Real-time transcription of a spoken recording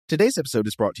Today's episode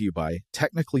is brought to you by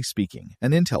Technically Speaking,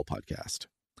 an Intel podcast.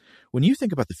 When you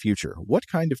think about the future, what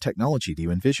kind of technology do you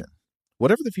envision?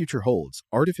 Whatever the future holds,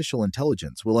 artificial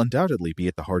intelligence will undoubtedly be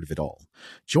at the heart of it all.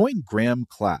 Join Graham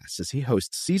Class as he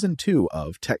hosts Season 2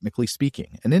 of Technically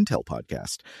Speaking, an Intel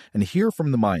podcast, and hear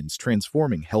from the minds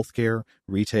transforming healthcare,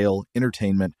 retail,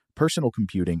 entertainment, personal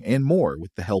computing, and more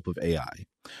with the help of AI.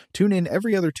 Tune in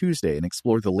every other Tuesday and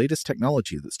explore the latest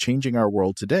technology that's changing our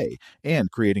world today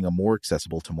and creating a more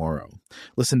accessible tomorrow.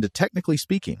 Listen to Technically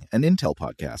Speaking, an Intel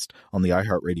podcast on the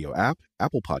iHeartRadio app,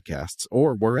 Apple Podcasts,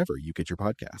 or wherever you get your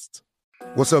podcasts.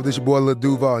 What's up, this your boy Lil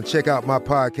Duval, and check out my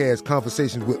podcast,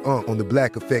 Conversations with Unc, on the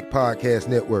Black Effect Podcast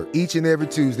Network. Each and every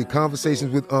Tuesday,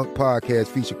 Conversations with Unc podcast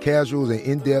feature casuals and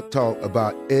in-depth talk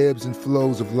about ebbs and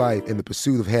flows of life and the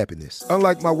pursuit of happiness.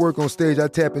 Unlike my work on stage, I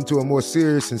tap into a more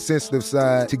serious and sensitive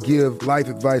side to give life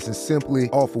advice and simply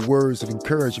offer words of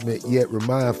encouragement, yet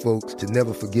remind folks to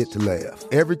never forget to laugh.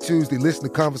 Every Tuesday, listen to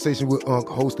Conversations with Unc,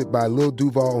 hosted by Lil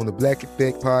Duval on the Black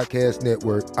Effect Podcast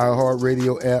Network,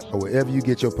 iHeartRadio app, or wherever you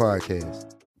get your podcasts.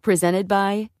 Presented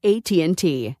by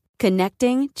AT&T.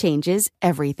 Connecting changes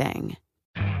everything.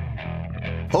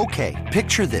 Okay,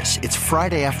 picture this. It's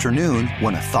Friday afternoon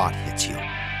when a thought hits you.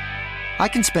 I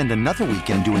can spend another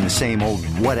weekend doing the same old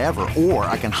whatever, or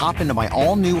I can hop into my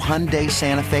all-new Hyundai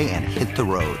Santa Fe and hit the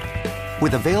road.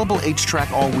 With available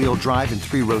H-Track all-wheel drive and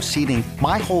 3-row seating,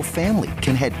 my whole family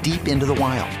can head deep into the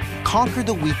wild. Conquer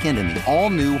the weekend in the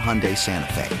all-new Hyundai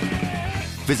Santa Fe.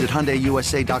 Visit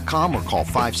HyundaiUSA.com or call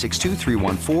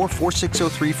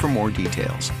 562-314-4603 for more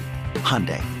details.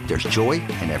 Hyundai, there's joy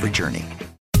in every journey.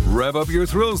 Rev up your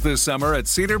thrills this summer at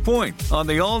Cedar Point on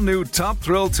the all-new Top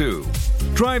Thrill 2.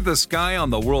 Drive the sky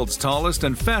on the world's tallest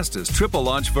and fastest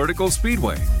triple-launch vertical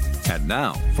speedway. And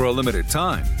now, for a limited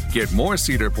time, get more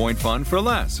Cedar Point fun for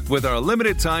less with our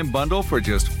limited-time bundle for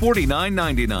just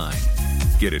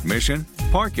 $49.99. Get admission,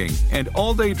 parking, and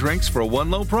all-day drinks for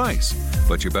one low price.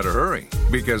 But you better hurry,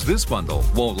 because this bundle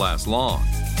won't last long.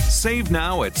 Save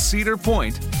now at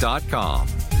cedarpoint.com.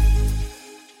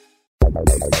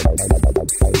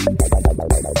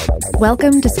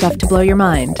 Welcome to Stuff to Blow Your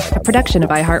Mind, a production of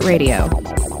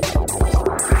iHeartRadio.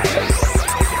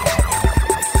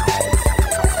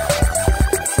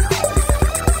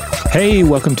 Hey,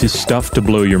 welcome to Stuff to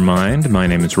Blow Your Mind. My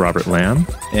name is Robert Lamb.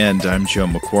 And I'm Joe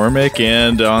McCormick,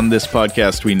 and on this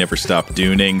podcast, we never stop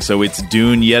Dooning, so it's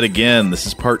Dune yet again. This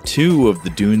is part 2 of the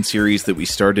Dune series that we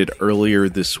started earlier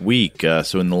this week.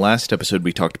 So in the last episode,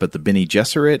 we talked about the Bene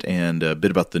Gesserit and a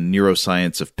bit about the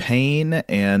neuroscience of pain,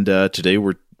 and today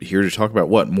we're here to talk about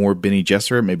what? More Bene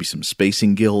Gesserit, maybe some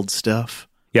Spacing Guild stuff?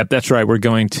 Yep, that's right. We're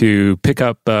going to pick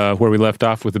up where we left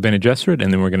off with the Bene Gesserit,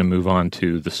 and then we're going to move on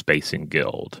to the Spacing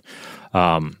Guild.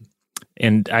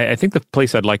 And I think the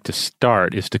place I'd like to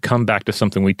start is to come back to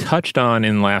something we touched on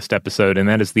in the last episode, and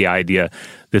that is the idea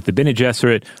that the Bene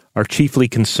Gesserit are chiefly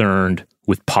concerned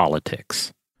with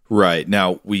politics. Right.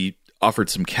 Now, we offered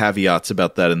some caveats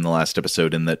about that in the last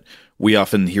episode, in that we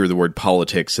often hear the word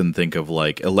politics and think of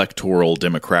like electoral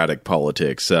democratic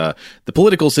politics. The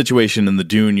political situation in the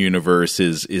Dune universe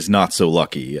is not so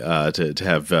lucky to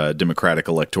have democratic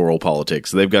electoral politics.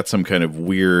 They've got some kind of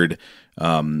weird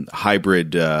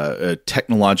hybrid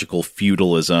technological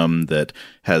feudalism that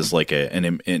has like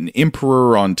an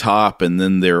emperor on top, and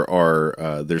then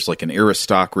there's like an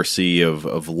aristocracy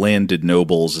of landed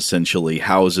nobles, essentially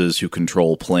houses who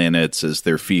control planets as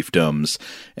their fiefdoms,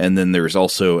 and then there's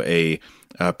also a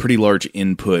pretty large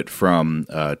input from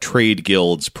trade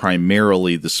guilds,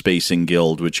 primarily the Spacing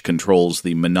Guild, which controls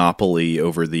the monopoly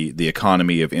over the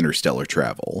economy of interstellar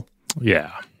travel.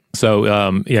 Yeah. So,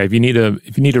 if you need a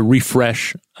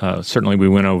refresh, certainly we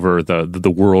went over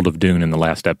the world of Dune in the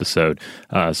last episode.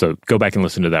 So go back and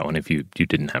listen to that one if you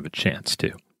didn't have a chance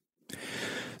to.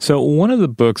 So one of the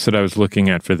books that I was looking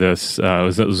at for this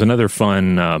was another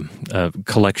fun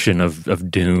collection of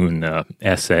Dune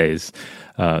essays.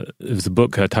 It was a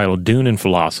book titled Dune and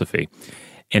Philosophy.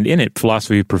 And in it,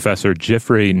 philosophy professor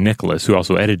Geoffrey Nicholas, who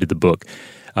also edited the book,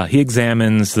 he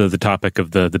examines the topic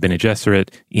of the Bene Gesserit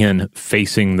in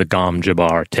Facing the Gom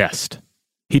Jabbar Test.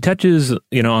 He touches,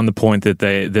 on the point that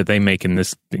they make in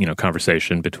this,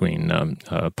 conversation between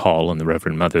Paul and the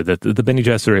Reverend Mother, that the Bene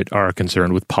Gesserit are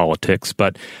concerned with politics.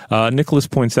 But Nicholas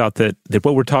points out that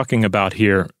what we're talking about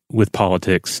here with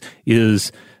politics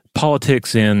is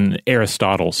politics in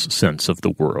Aristotle's sense of the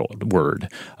word.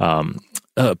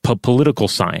 Political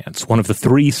science, one of the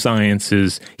 3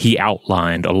 sciences he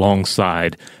outlined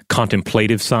alongside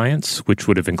contemplative science, which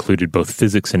would have included both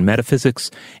physics and metaphysics,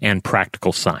 and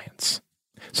practical science.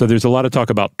 So there's a lot of talk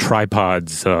about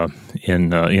tripods in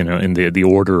the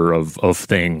order of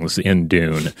things in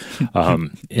Dune,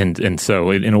 and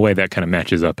so in a way that kind of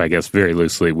matches up, I guess, very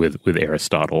loosely with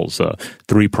Aristotle's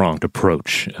three-pronged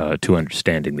approach to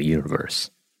understanding the universe.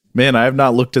 Man, I have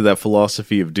not looked at that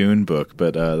Philosophy of Dune book,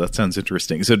 but that sounds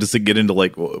interesting. So does it get into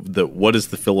like what is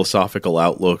the philosophical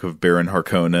outlook of Baron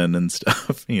Harkonnen and stuff?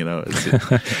 Is he a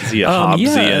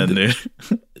Hobbesian?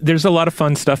 There's a lot of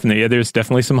fun stuff in there. Yeah, there's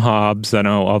definitely some Hobbes. I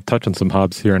know I'll touch on some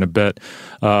Hobbes here in a bit,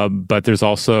 but there's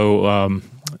also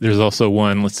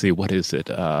one. Let's see, what is it?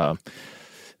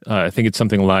 I think it's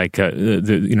something like,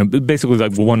 basically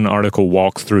like one article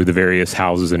walks through the various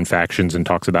houses and factions and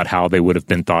talks about how they would have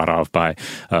been thought of by,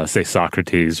 say,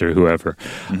 Socrates or whoever.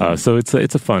 Mm-hmm. So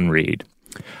it's a fun read.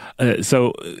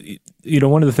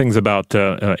 One of the things about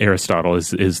Aristotle is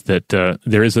that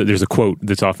there's a quote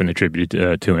that's often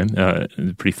attributed to him,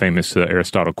 the pretty famous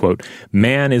Aristotle quote: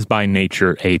 "Man is by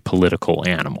nature a political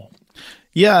animal."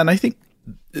 Yeah, and I think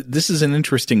this is an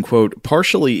interesting quote,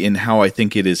 partially in how I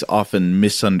think it is often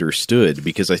misunderstood,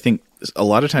 because I think a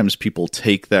lot of times people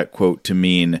take that quote to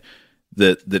mean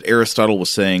that Aristotle was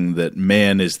saying that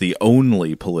man is the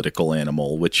only political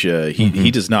animal, which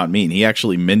he does not mean. He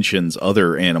actually mentions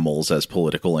other animals as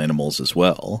political animals as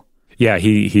well. Yeah,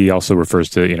 he also refers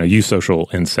to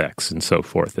eusocial insects and so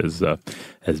forth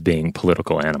as being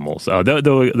political animals.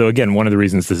 Though again, one of the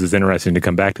reasons this is interesting to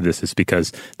come back to this is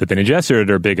because the Bene Gesserit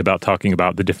are big about talking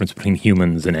about the difference between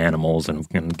humans and animals, and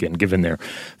again, given their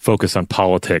focus on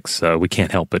politics, we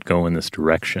can't help but go in this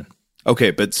direction.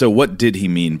 Okay, but so what did he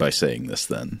mean by saying this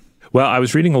then? Well, I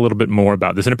was reading a little bit more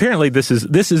about this, and apparently this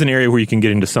is an area where you can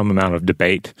get into some amount of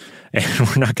debate, and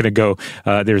we're not going to go.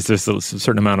 There's this a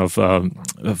certain amount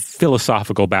of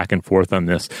philosophical back and forth on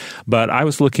this, but I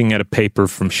was looking at a paper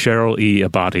from Cheryl E.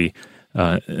 Abati,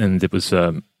 and it was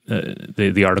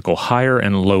the article "Higher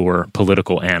and Lower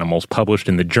Political Animals," published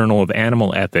in the Journal of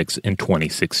Animal Ethics in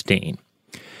 2016.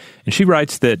 And she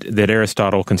writes that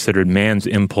Aristotle considered man's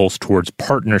impulse towards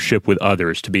partnership with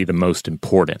others to be the most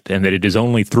important, and that it is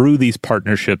only through these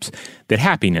partnerships that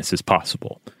happiness is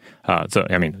possible. So,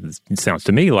 I mean, it sounds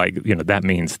to me like, that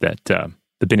means that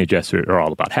the Bene Gesserit are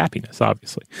all about happiness,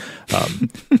 obviously.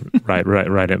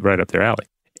 Right up their alley.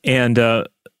 And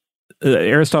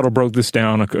Aristotle broke this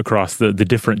down across the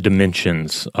different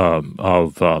dimensions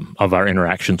of our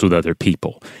interactions with other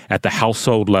people, at the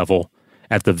household level,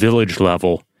 at the village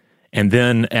level, and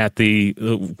then at the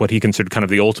what he considered kind of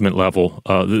the ultimate level,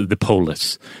 the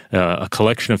polis, a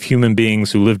collection of human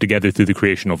beings who live together through the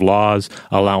creation of laws,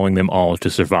 allowing them all to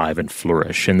survive and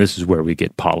flourish. And this is where we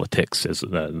get politics, as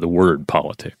the word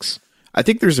politics. I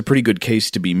think there's a pretty good case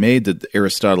to be made that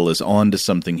Aristotle is on to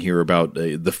something here about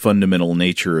the fundamental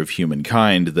nature of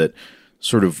humankind, that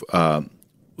sort of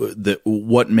that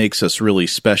what makes us really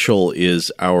special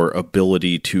is our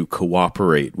ability to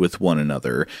cooperate with one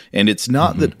another. And it's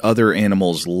not that other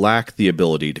animals lack the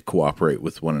ability to cooperate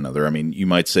with one another. I mean, you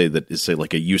might say that, say,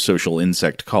 like a eusocial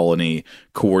insect colony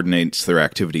coordinates their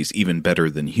activities even better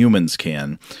than humans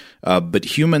can.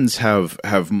 But humans have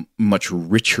much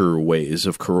richer ways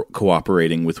of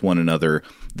cooperating with one another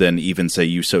than even, say,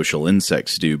 eusocial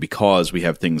insects do, because we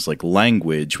have things like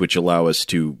language, which allow us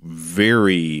to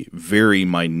very, very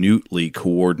minutely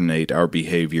coordinate our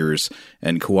behaviors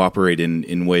and cooperate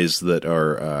in ways that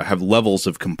are have levels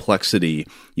of complexity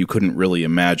you couldn't really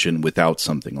imagine without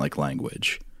something like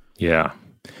language. Yeah.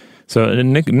 So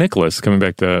Nicholas, coming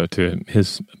back to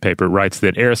his paper, writes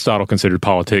that Aristotle considered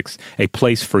politics a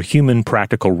place for human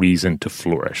practical reason to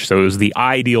flourish. So it was the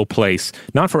ideal place,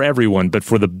 not for everyone, but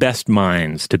for the best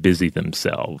minds to busy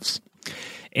themselves.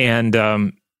 And,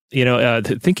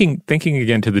 thinking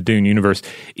again to the Dune universe,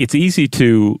 it's easy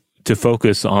to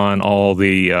focus on all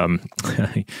the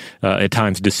at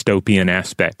times dystopian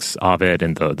aspects of it,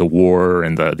 and the war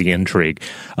and the intrigue,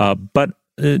 but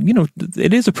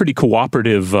it is a pretty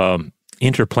cooperative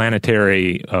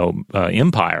interplanetary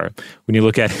empire when you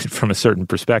look at it from a certain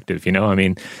perspective. I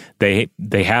mean, they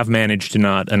have managed to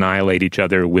not annihilate each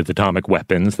other with atomic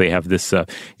weapons. They have this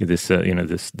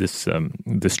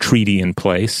treaty in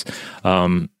place.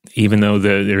 Even though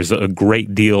there's a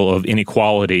great deal of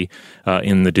inequality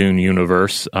in the Dune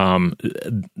universe,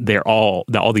 all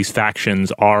these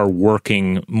factions are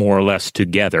working more or less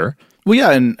together. Well,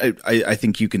 yeah, and I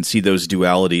think you can see those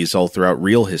dualities all throughout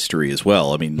real history as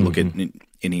well. I mean, look at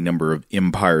any number of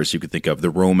empires you could think of, the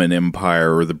Roman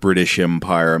Empire or the British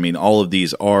Empire. I mean, all of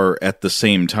these are at the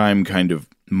same time kind of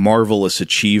marvelous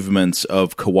achievements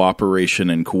of cooperation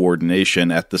and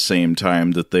coordination at the same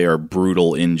time that they are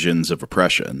brutal engines of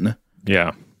oppression.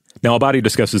 Yeah. Now, Abadi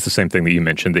discusses the same thing that you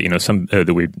mentioned, that, some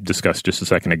that we discussed just a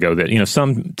second ago, that,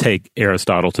 some take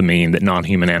Aristotle to mean that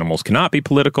non-human animals cannot be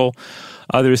political.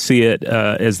 Others see it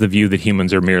as the view that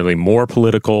humans are merely more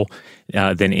political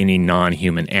than any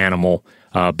non-human animal.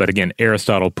 But again,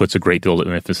 Aristotle puts a great deal of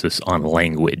emphasis on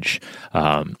language.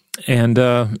 Language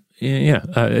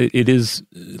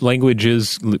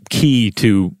is key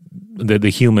to the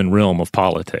human realm of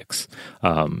politics,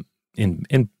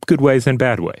 in good ways and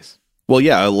bad ways. Well,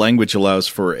 yeah, language allows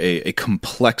for a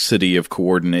complexity of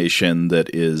coordination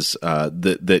that is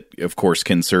that of course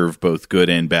can serve both good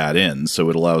and bad ends. So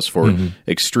it allows for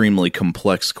extremely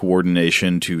complex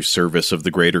coordination to service of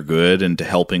the greater good and to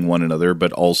helping one another,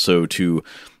 but also to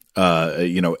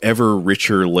ever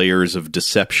richer layers of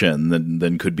deception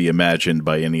than could be imagined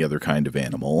by any other kind of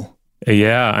animal.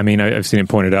 Yeah, I mean, I've seen it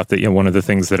pointed out that one of the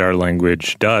things that our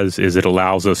language does is it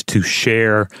allows us to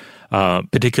share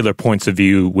particular points of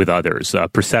view with others,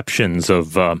 perceptions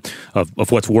of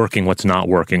what's working, what's not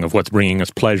working, of what's bringing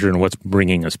us pleasure and what's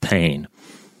bringing us pain.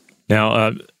 Now,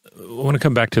 I want to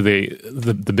come back to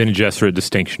the Bene Gesserit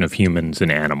distinction of humans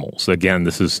and animals. Again,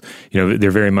 this is, they're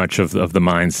very much of the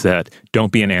mindset,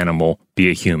 don't be an animal,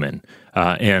 be a human.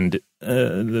 And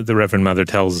the Reverend Mother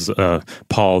tells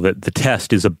Paul that the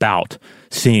test is about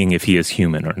seeing if he is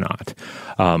human or not.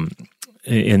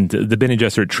 And the Bene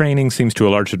Gesserit training seems to a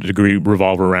large degree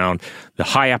revolve around the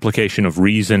high application of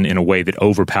reason in a way that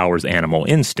overpowers animal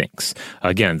instincts.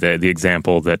 Again, the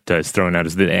example that is thrown out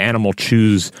is that an animal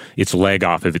chews its leg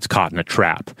off if it's caught in a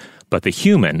trap. But the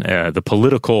human, the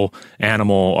political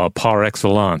animal par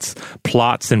excellence,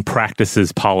 plots and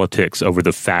practices politics over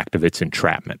the fact of its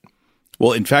entrapment.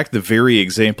 Well, in fact, the very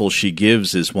example she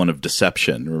gives is one of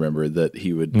deception. Remember that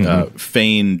he would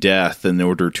feign death in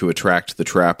order to attract the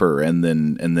trapper and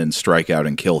then strike out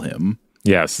and kill him.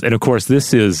 Yes, and of course,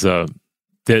 this is in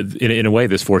a way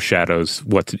this foreshadows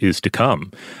what is to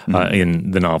come in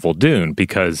the novel Dune,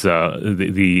 because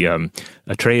the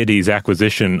Atreides'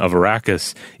 acquisition of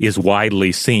Arrakis is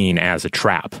widely seen as a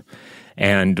trap,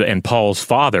 and Paul's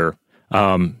father,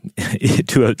 not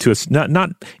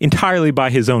entirely by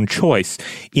his own choice,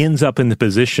 ends up in the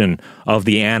position of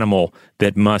the animal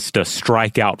that must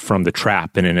strike out from the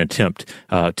trap in an attempt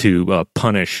to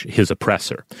punish his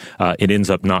oppressor. It ends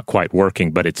up not quite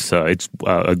working, but it's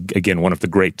again one of the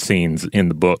great scenes in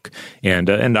the book, and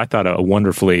I thought a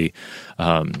wonderfully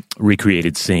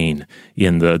recreated scene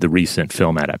in the recent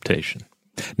film adaptation.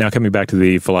 Now, coming back to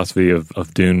the Philosophy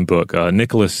of Dune book,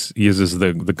 Nicholas uses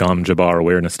the Gom Jabbar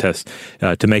awareness test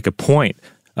to make a point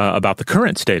about the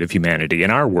current state of humanity in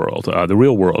our world, the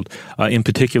real world, in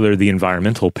particular the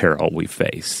environmental peril we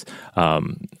face.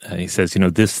 He says,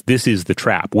 this is the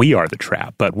trap. We are the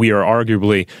trap, but we are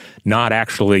arguably not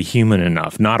actually human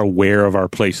enough, not aware of our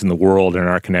place in the world and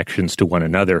our connections to one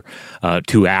another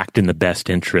to act in the best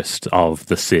interest of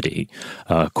the city.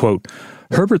 Quote,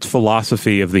 Herbert's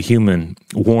philosophy of the human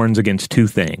warns against two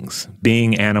things,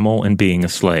 being animal and being a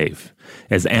slave.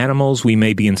 As animals, we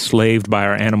may be enslaved by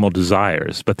our animal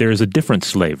desires, but there is a different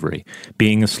slavery,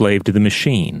 being a slave to the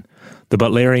machine. The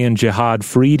Butlerian Jihad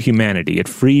freed humanity. It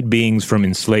freed beings from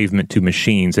enslavement to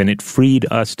machines, and it freed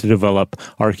us to develop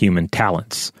our human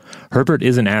talents. Herbert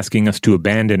isn't asking us to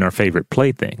abandon our favorite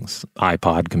playthings,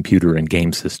 iPod, computer, and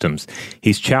game systems.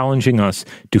 He's challenging us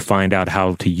to find out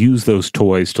how to use those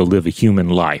toys to live a human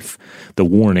life. The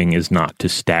warning is not to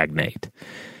stagnate.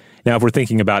 Now, if we're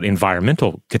thinking about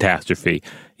environmental catastrophe,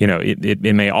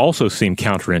 it may also seem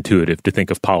counterintuitive to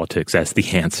think of politics as the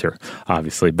answer,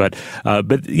 obviously. But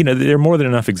there are more than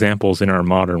enough examples in our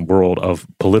modern world of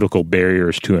political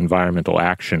barriers to environmental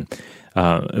action.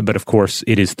 But of course,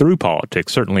 it is through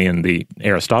politics, certainly in the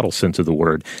Aristotle sense of the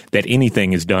word, that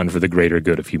anything is done for the greater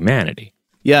good of humanity.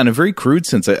 Yeah, in a very crude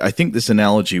sense, I think this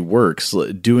analogy works.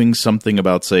 Doing something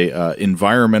about, say,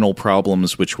 environmental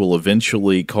problems which will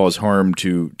eventually cause harm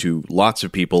to lots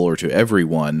of people or to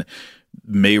everyone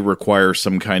may require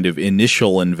some kind of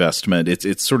initial investment.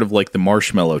 It's sort of like the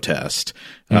marshmallow test,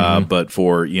 but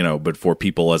for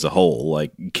people as a whole.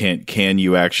 Like, can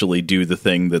you actually do the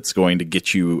thing that's going to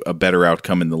get you a better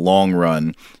outcome in the long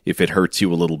run if it hurts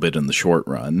you a little bit in the short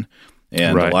run?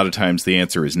 And a lot of times the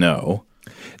answer is no.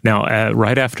 Now,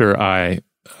 right after I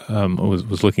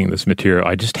was looking at this material,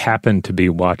 I just happened to be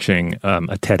watching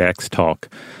a TEDx talk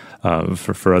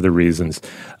for other reasons,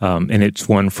 and it's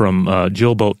one from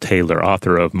Jill Bolt Taylor,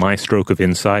 author of My Stroke of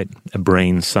Insight, A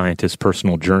Brain Scientist's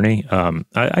Personal Journey.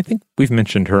 I think we've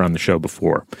mentioned her on the show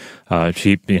before.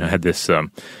 She had this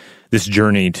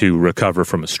journey to recover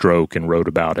from a stroke and wrote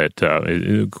about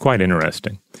it. Quite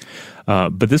interesting.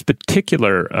 But this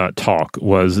particular talk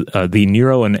was the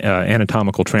neuro and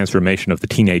anatomical transformation of the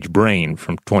teenage brain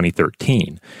from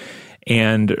 2013.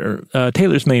 And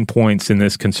Taylor's main points in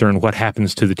this concern what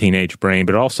happens to the teenage brain,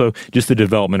 but also just the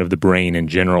development of the brain in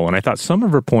general. And I thought some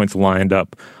of her points lined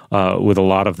up with a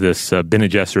lot of this Bene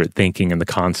Gesserit thinking and the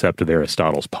concept of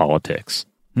Aristotle's politics.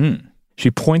 She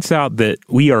points out that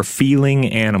we are feeling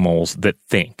animals that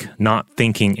think, not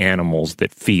thinking animals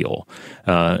that feel.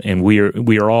 And we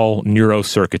are all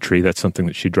neurocircuitry. That's something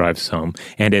that she drives home.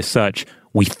 And as such,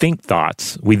 we think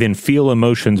thoughts. We then feel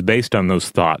emotions based on those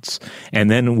thoughts.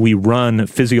 And then we run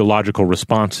physiological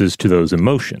responses to those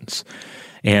emotions.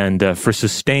 And for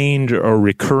sustained or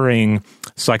recurring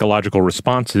psychological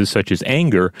responses such as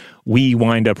anger, we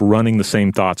wind up running the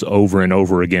same thoughts over and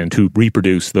over again to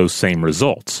reproduce those same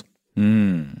results.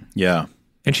 Yeah.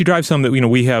 And she drives home that,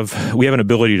 we have an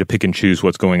ability to pick and choose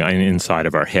what's going on inside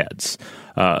of our heads.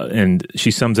 And she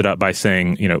sums it up by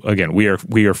saying, again, we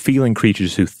are feeling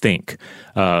creatures who think.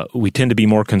 We tend to be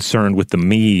more concerned with the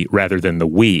me rather than the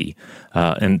we.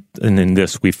 And in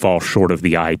this, we fall short of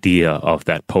the idea of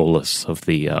that polis of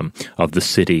the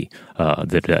city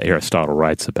that Aristotle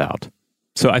writes about.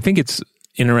 So I think it's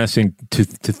interesting to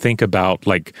think about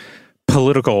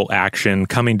political action,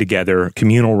 coming together,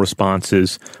 communal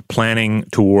responses, planning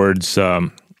towards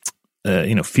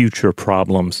future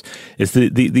problems.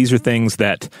 These are things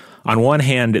that, on one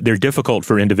hand, they're difficult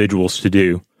for individuals to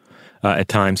do at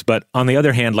times, but on the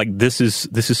other hand, this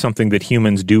is something that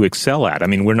humans do excel at. I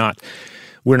mean, we don't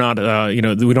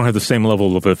have the same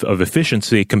level of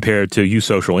efficiency compared to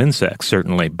eusocial insects,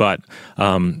 certainly, but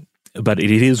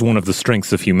it is one of the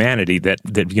strengths of humanity that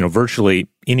virtually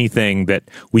anything that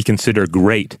we consider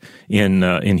great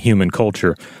in human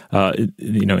culture, and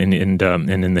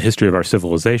in the history of our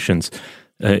civilizations,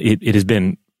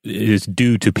 it is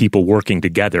due to people working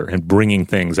together and bringing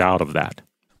things out of that.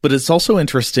 But it's also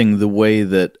interesting the way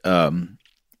that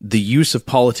the use of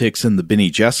politics in the Bene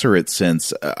Gesserit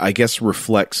sense, I guess,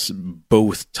 reflects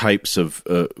both types of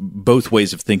both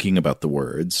ways of thinking about the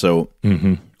word. So.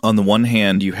 Mm-hmm. On the one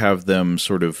hand, you have them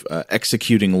sort of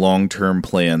executing long-term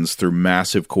plans through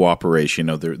massive cooperation.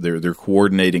 They're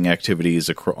coordinating activities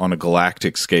on a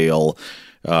galactic scale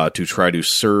to try to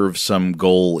serve some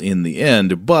goal in the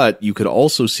end. But you could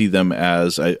also see them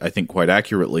as, I think quite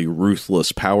accurately,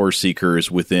 ruthless power seekers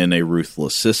within a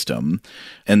ruthless system,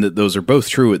 and that those are both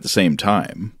true at the same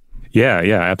time. Yeah,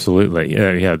 absolutely.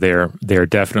 They're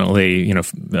definitely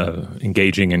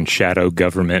engaging in shadow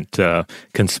government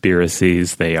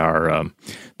conspiracies. They are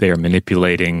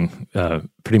manipulating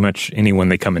pretty much anyone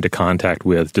they come into contact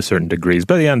with to certain degrees.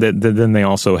 But then they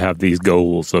also have these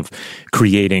goals of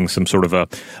creating some sort of a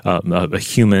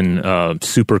human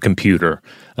supercomputer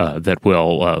that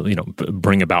will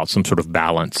bring about some sort of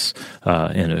balance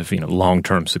and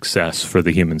long-term success for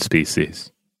the human species.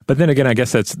 But then again, I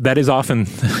guess that is often,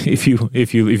 if you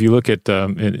look at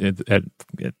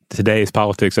today's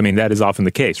politics, I mean, that is often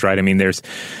the case, right? I mean,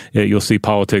 you'll see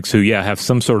politics who have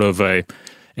some sort of a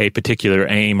particular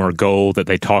aim or goal that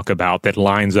they talk about that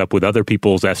lines up with other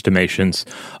people's estimations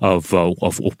of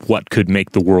what could make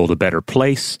the world a better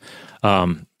place.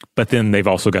 But then they've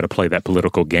also got to play that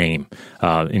political game,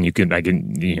 and you can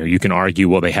argue,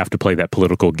 well, they have to play that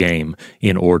political game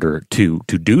in order to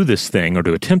do this thing or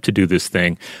to attempt to do this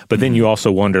thing. But then you also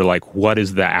wonder, what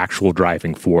is the actual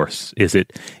driving force? Is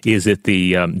it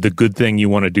the good thing you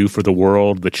want to do for the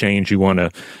world, the change you want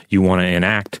to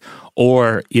enact,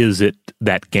 or is it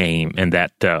that game and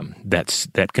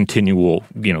that continual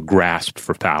grasp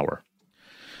for power?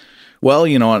 Well,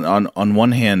 on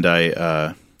one hand,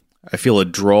 I feel a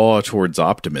draw towards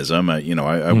optimism.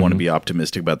 I want to be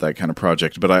optimistic about that kind of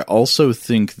project, but I also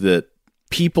think that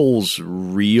people's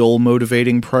real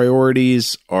motivating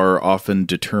priorities are often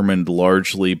determined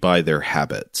largely by their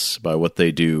habits, by what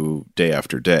they do day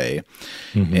after day.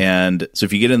 Mm-hmm. And so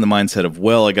if you get in the mindset of,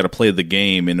 well, I got to play the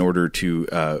game in order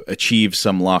to achieve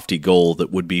some lofty goal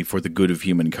that would be for the good of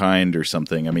humankind or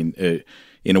something, I mean,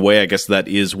 in a way, I guess that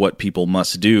is what people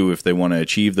must do if they want to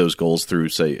achieve those goals through,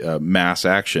 say, mass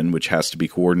action, which has to be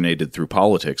coordinated through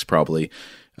politics, probably.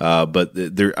 But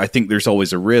I think there's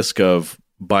always a risk of,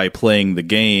 by playing the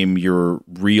game, your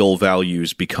real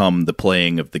values become the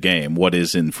playing of the game. What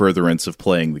is in furtherance of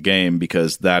playing the game,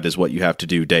 because that is what you have to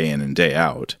do day in and day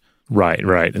out.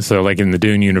 Right. So, in the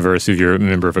Dune universe, if you're a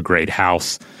member of a great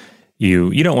house,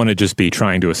 You don't want to just be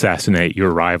trying to assassinate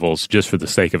your rivals just for the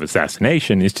sake of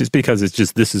assassination. It's just because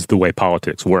this is the way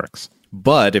politics works.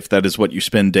 But if that is what you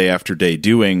spend day after day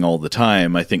doing all the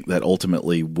time, I think that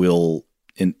ultimately will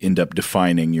end up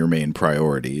defining your main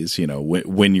priorities. You know,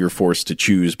 when you're forced to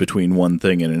choose between one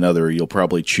thing and another, you'll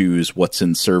probably choose what's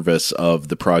in service of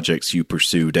the projects you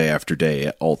pursue day after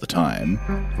day all the time.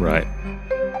 Right.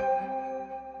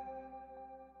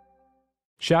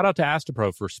 Shout out to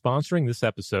Astepro for sponsoring this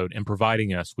episode and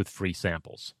providing us with free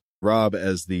samples. Rob,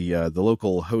 as the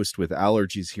local host with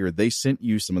allergies here, they sent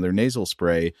you some of their nasal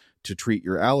spray to treat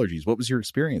your allergies. What was your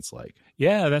experience like?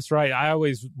 Yeah, that's right. I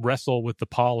always wrestle with the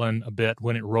pollen a bit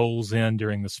when it rolls in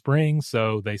during the spring,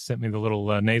 so they sent me the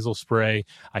little nasal spray.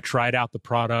 I tried out the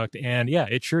product, and yeah,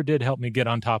 it sure did help me get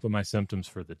on top of my symptoms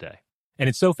for the day. And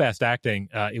it's so fast-acting,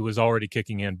 it was already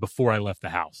kicking in before I left the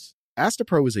house.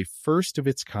 Astepro is a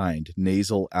first-of-its-kind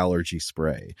nasal allergy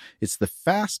spray. It's the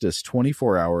fastest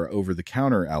 24-hour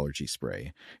over-the-counter allergy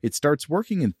spray. It starts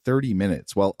working in 30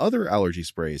 minutes, while other allergy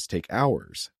sprays take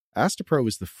hours. Astepro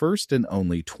is the first and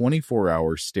only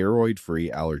 24-hour steroid-free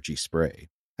allergy spray.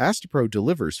 Astepro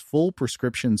delivers full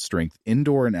prescription-strength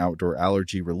indoor and outdoor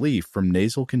allergy relief from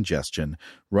nasal congestion,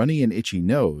 runny and itchy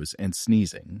nose, and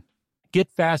sneezing. Get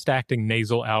fast-acting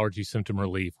nasal allergy symptom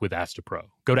relief with Astepro.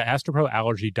 Go to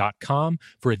asteproallergy.com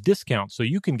for a discount so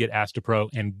you can get Astepro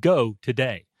and go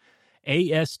today.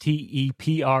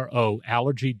 ASTEPRO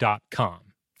allergy.com.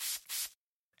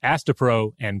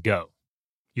 Astepro and go.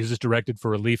 Use as directed for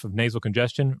relief of nasal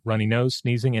congestion, runny nose,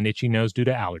 sneezing, and itchy nose due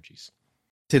to allergies.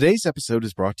 Today's episode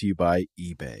is brought to you by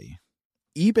eBay.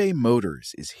 eBay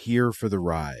Motors is here for the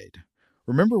ride.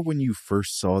 Remember when you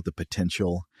first saw the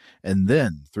potential? And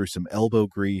then, through some elbow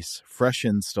grease, fresh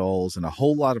installs, and a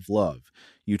whole lot of love,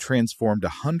 you transformed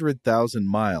 100,000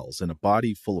 miles and a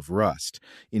body full of rust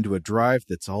into a drive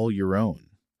that's all your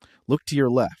own. Look to your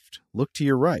left. Look to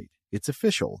your right. It's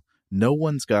official. No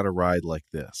one's got a ride like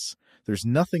this. There's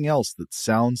nothing else that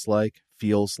sounds like,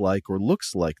 feels like, or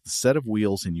looks like the set of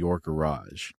wheels in your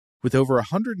garage. With over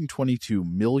 122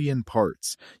 million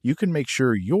parts, you can make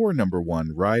sure your number one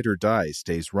ride or die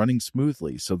stays running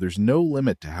smoothly so there's no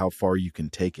limit to how far you can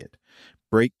take it.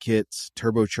 Brake kits,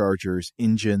 turbochargers,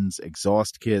 engines,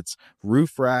 exhaust kits,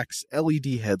 roof racks,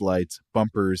 LED headlights,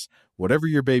 bumpers, whatever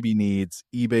your baby needs,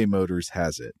 eBay Motors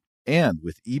has it. And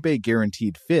with eBay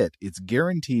Guaranteed Fit, it's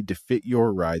guaranteed to fit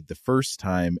your ride the first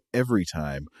time, every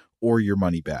time, or your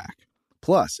money back.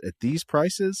 Plus, at these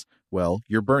prices, well,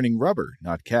 you're burning rubber,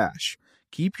 not cash.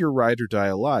 Keep your ride or die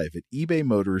alive at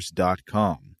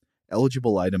ebaymotors.com.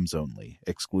 Eligible items only.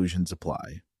 Exclusions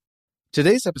apply.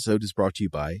 Today's episode is brought to you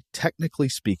by Technically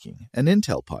Speaking, an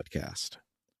Intel podcast.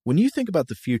 When you think about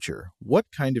the future, what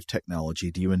kind of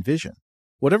technology do you envision?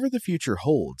 Whatever the future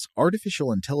holds,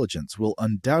 artificial intelligence will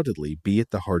undoubtedly be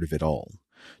at the heart of it all.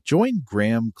 Join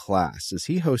Graham Class as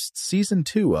he hosts Season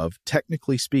 2 of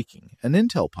Technically Speaking, an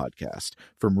Intel podcast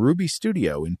from Ruby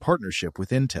Studio in partnership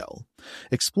with Intel.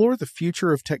 Explore the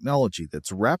future of technology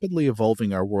that's rapidly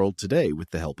evolving our world today with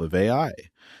the help of AI.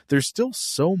 There's still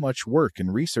so much work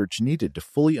and research needed to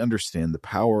fully understand the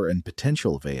power and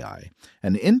potential of AI,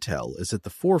 and Intel is at the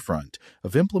forefront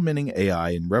of implementing AI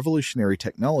in revolutionary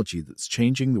technology that's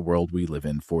changing the world we live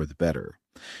in for the better.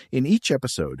 In each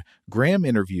episode, Graham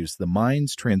interviews the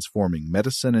minds transforming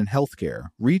medicine and healthcare,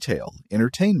 retail,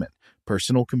 entertainment,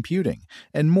 personal computing,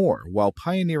 and more while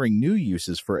pioneering new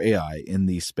uses for AI in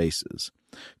these spaces.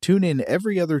 Tune in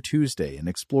every other Tuesday and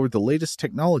explore the latest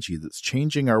technology that's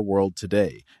changing our world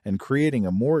today and creating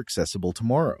a more accessible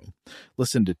tomorrow.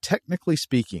 Listen to Technically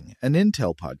Speaking, an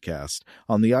Intel podcast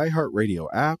on the iHeartRadio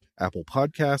app, Apple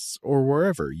Podcasts, or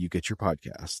wherever you get your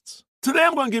podcasts. Today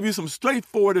I'm going to give you some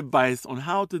straightforward advice on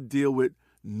how to deal with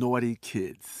naughty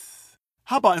kids.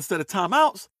 How about instead of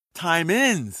timeouts,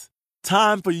 time-ins?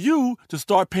 Time for you to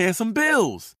start paying some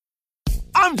bills.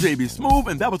 I'm JB Smoove,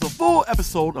 and that was a full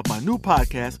episode of my new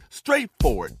podcast,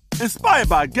 Straightforward, inspired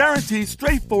by guaranteed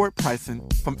straightforward pricing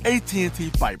from AT&T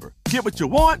Fiber. Get what you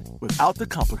want without the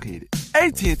complicated.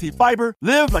 AT&T Fiber,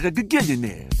 live like a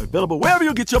gigillionaire. Available wherever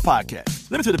you get your podcast.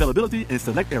 Limited availability in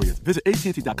select areas. Visit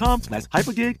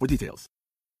AT&T.com/hypergig for details.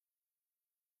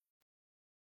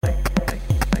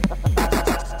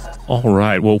 All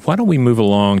right. Well, why don't we move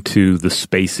along to the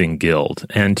Spacing Guild?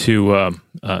 And to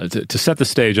set the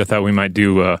stage, I thought we might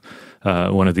do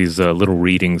one of these little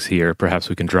readings here. Perhaps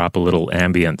we can drop a little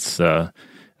ambience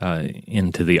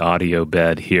into the audio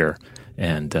bed here,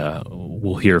 and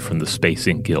we'll hear from the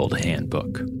Spacing Guild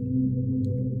Handbook.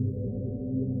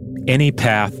 Any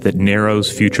path that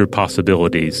narrows future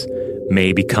possibilities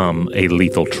may become a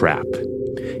lethal trap.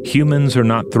 Humans are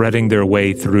not threading their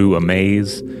way through a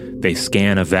maze. They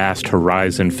scan a vast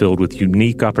horizon filled with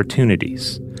unique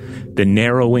opportunities. The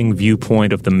narrowing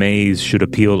viewpoint of the maze should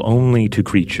appeal only to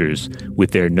creatures with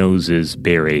their noses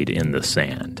buried in the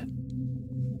sand.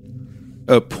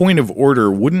 point of order,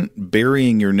 wouldn't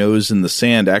burying your nose in the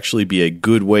sand actually be a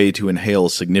good way to inhale a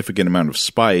significant amount of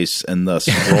spice and thus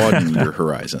broaden your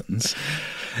horizons?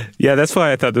 Yeah, that's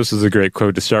why I thought this was a great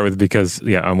quote to start with, because,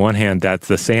 on one hand, that's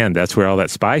the sand. That's where all that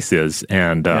spice is.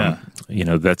 And,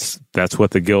 that's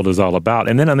what the Guild is all about.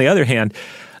 And then on the other hand,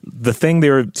 the thing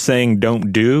they're saying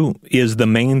don't do is the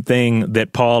main thing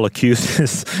that Paul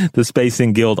accuses the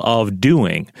Spacing Guild of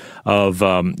doing, of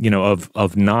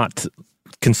not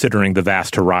considering the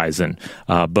vast horizon,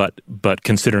 but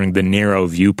considering the narrow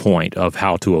viewpoint of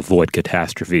how to avoid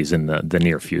catastrophes in the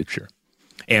near future.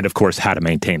 And, of course, how to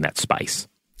maintain that spice.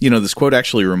 This quote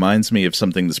actually reminds me of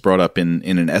something that's brought up in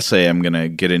an essay I'm going to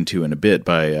get into in a bit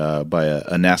by a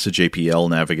NASA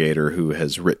JPL navigator who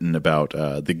has written about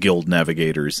the Guild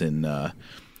navigators in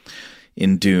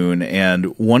Dune. And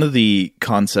one of the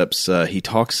concepts he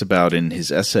talks about in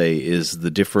his essay is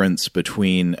the difference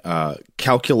between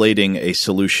calculating a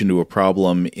solution to a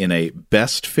problem in a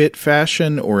best fit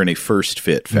fashion or in a first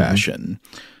fit fashion.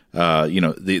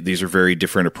 These are very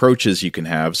different approaches you can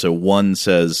have. So one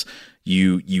says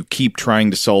you keep trying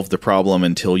to solve the problem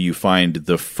until you find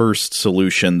the first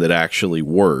solution that actually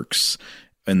works.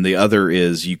 And the other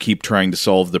is you keep trying to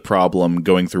solve the problem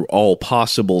going through all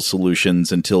possible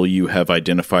solutions until you have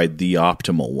identified the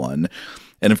optimal one.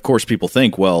 And of course, people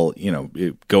think, well,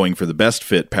 going for the best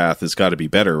fit path has got to be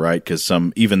better, right? Because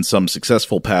even some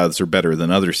successful paths are better than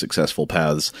other successful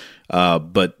paths.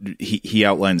 But he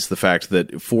outlines the fact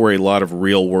that for a lot of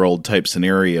real world type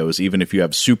scenarios, even if you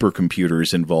have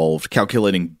supercomputers involved,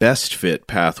 calculating best fit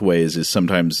pathways is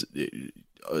sometimes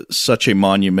such a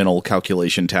monumental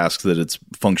calculation task that it's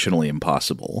functionally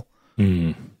impossible.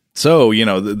 Mm. So,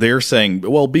 they're saying,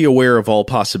 well, be aware of all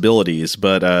possibilities,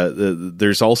 but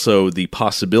there's also the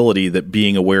possibility that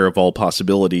being aware of all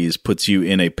possibilities puts you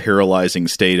in a paralyzing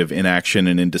state of inaction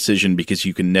and indecision because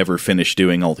you can never finish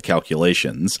doing all the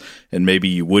calculations. And maybe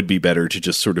you would be better to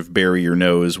just sort of bury your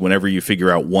nose. Whenever you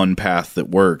figure out one path that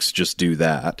works, just do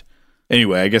that.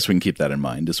 Anyway, I guess we can keep that in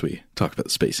mind as we talk about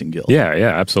the Spacing Guild. Yeah,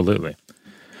 absolutely.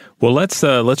 Well, let's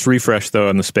refresh, though,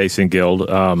 on the Spacing Guild.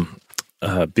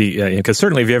 Because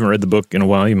certainly if you haven't read the book in a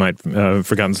while, you might have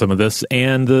forgotten some of this.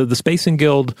 And the Spacing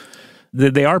Guild,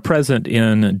 they are present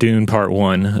in Dune Part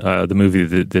 1, the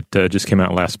movie that just came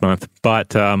out last month. But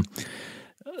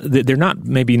they're not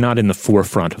in the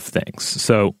forefront of things.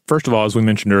 So first of all, as we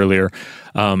mentioned earlier,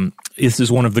 this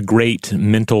is one of the great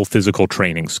mental physical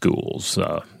training schools,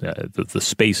 the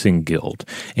Spacing Guild.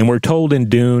 And we're told in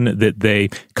Dune that they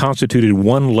constituted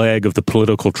one leg of the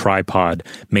political tripod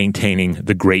maintaining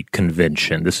the Great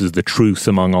Convention. This is the truce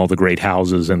among all the great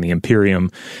houses and the Imperium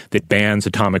that bans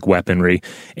atomic weaponry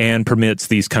and permits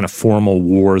these kind of formal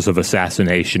wars of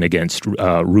assassination against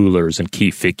rulers and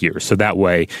key figures. So that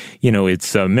way,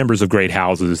 it's members of great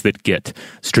houses that get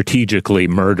strategically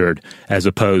murdered as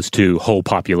opposed to whole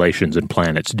populations and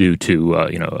planets due to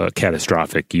a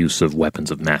catastrophic use of weapons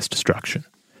of mass destruction.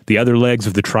 The other legs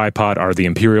of the tripod are the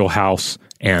Imperial House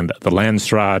and the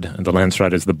Landstrad. And the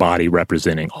Landstrad is the body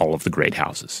representing all of the great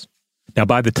houses. Now,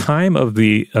 by the time of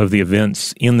the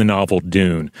events in the novel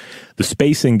Dune, the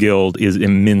Spacing Guild is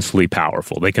immensely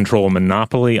powerful. They control a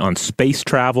monopoly on space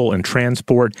travel and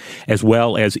transport, as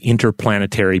well as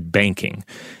interplanetary banking.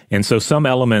 And so some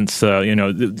elements,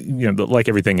 like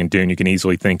everything in Dune, you can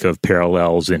easily think of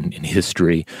parallels in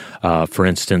history. For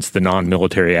instance, the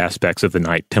non-military aspects of the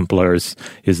Knight Templars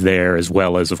is there, as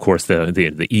well as, of course,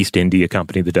 the East India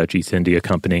Company, the Dutch East India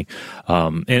Company,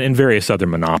 and various other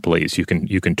monopolies you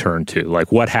can turn to.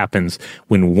 Like what happens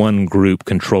when one group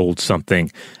controlled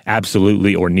something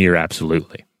absolutely or near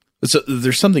absolutely. So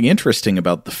there's something interesting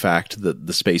about the fact that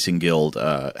the Spacing Guild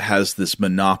has this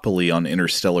monopoly on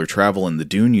interstellar travel in the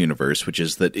Dune universe, which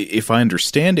is that, if I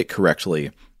understand it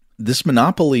correctly, this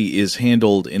monopoly is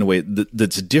handled in a way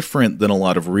that's different than a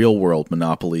lot of real-world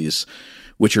monopolies,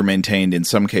 which are maintained in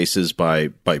some cases by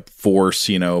force,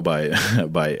 by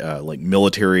like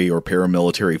military or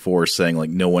paramilitary force, saying like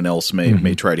no one else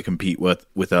may try to compete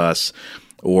with us.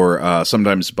 Or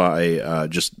sometimes by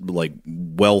just like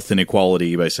wealth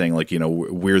inequality, by saying like,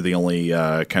 we're the only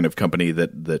kind of company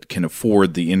that can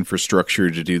afford the infrastructure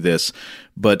to do this.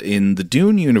 But in the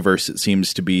Dune universe, it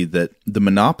seems to be that the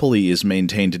monopoly is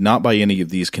maintained not by any of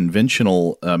these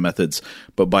conventional methods,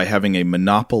 but by having a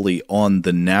monopoly on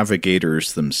the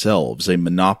navigators themselves, a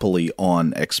monopoly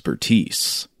on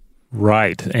expertise.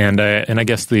 Right. And I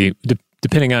guess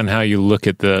depending on how you look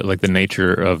at the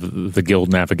nature of the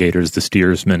guild navigators, the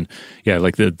steersmen,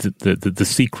 like the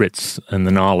secrets and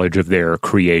the knowledge of their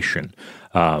creation,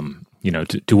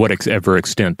 to whatever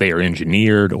extent they are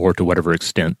engineered or to whatever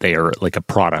extent they are like a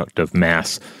product of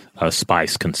mass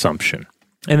spice consumption.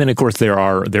 And then, of course, there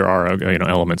are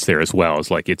elements there as well. It's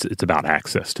like it's about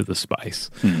access to the spice,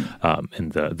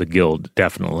 and the guild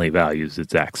definitely values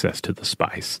its access to the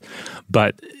spice.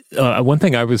 But one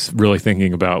thing I was really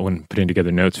thinking about when putting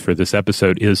together notes for this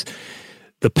episode is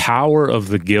the power of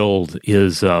the guild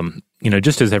is.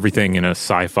 Just as everything in a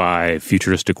sci-fi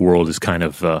futuristic world is kind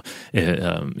of,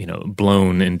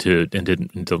 blown into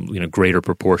greater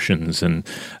proportions and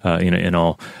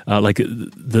all,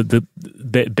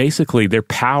 basically their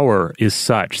power is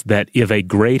such that if a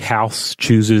great house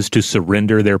chooses to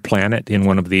surrender their planet in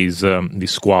one of these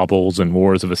squabbles and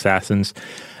wars of assassins,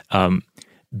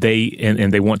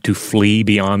 they want to flee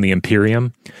beyond the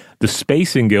Imperium, the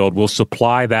Spacing Guild will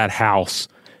supply that house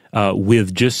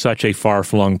with just such a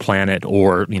far-flung planet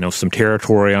or, some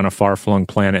territory on a far-flung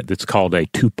planet that's called a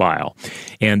tupile.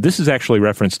 And this is actually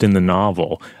referenced in the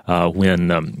novel when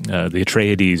the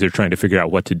Atreides are trying to figure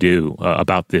out what to do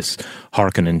about this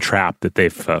Harkonnen trap that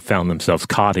they've found themselves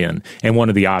caught in. And one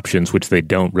of the options, which they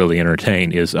don't really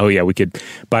entertain, is, we could,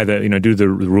 by the, do the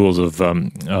rules of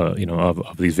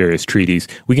these various treaties,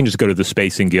 we can just go to the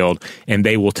Spacing Guild and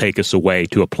they will take us away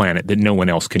to a planet that no one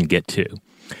else can get to.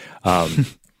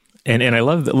 And I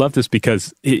love this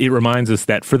because it reminds us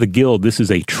that for the Guild, this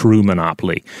is a true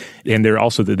monopoly. And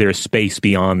there's space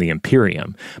beyond the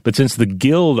Imperium. But since the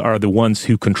Guild are the ones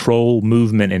who control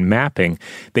movement and mapping,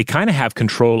 they kind of have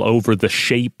control over the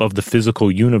shape of the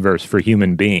physical universe for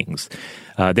human beings.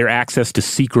 Their access to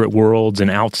secret worlds and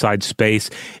outside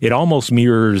space, it almost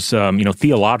mirrors,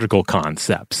 theological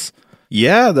concepts.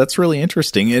 Yeah, that's really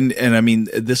interesting. And I mean,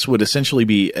 this would essentially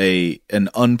be an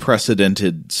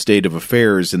unprecedented state of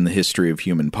affairs in the history of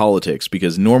human politics,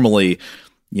 because normally,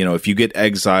 if you get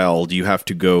exiled, you have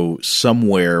to go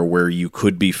somewhere where you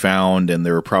could be found, and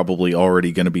there are probably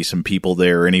already going to be some people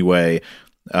there anyway.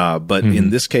 But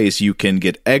in this case, you can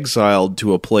get exiled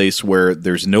to a place where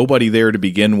there's nobody there to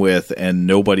begin with, and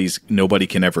nobody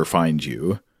can ever find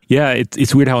you. Yeah,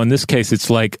 it's weird how in this case, it's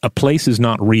like a place is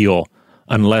not real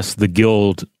unless the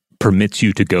Guild permits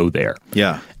you to go there.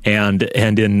 Yeah. And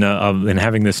in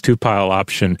having this tupile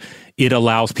option, it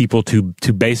allows people to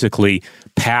basically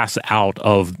pass out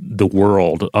of the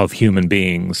world of human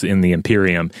beings in the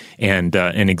Imperium and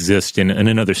exist in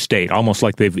another state, almost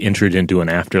like they've entered into an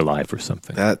afterlife or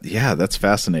something. That's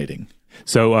fascinating.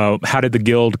 So how did the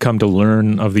Guild come to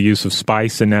learn of the use of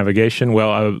spice in navigation? Well,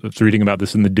 I was reading about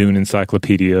this in the Dune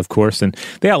Encyclopedia, of course, and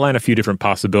they outline a few different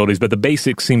possibilities, but the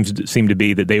basics seem to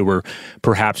be that they were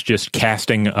perhaps just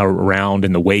casting around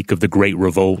in the wake of the Great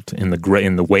Revolt, in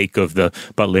the wake of the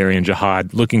Butlerian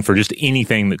Jihad, looking for just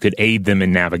anything that could aid them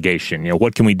in navigation.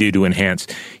 What can we do to enhance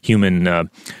human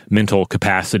mental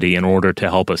capacity in order to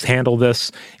help us handle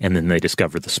this? And then they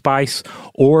discovered the spice.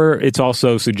 Or it's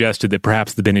also suggested that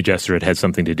perhaps the Bene Gesserit had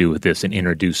something to do with this and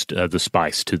introduced the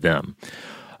spice to them.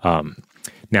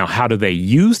 Now, how do they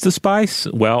use the spice?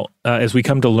 Well, as we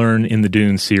come to learn in the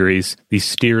Dune series, these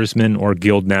steersmen or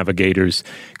guild navigators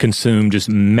consume just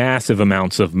massive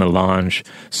amounts of melange,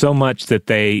 so much that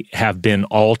they have been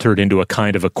altered into a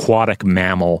kind of aquatic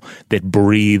mammal that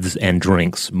breathes and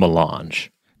drinks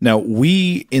melange. Now,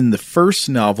 we, in the first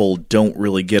novel, don't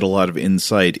really get a lot of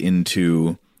insight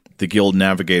into the guild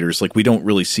navigators. Like, we don't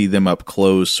really see them up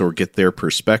close or get their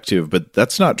perspective, but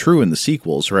that's not true in the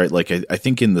sequels, right? Like, I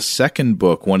think in the second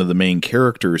book, one of the main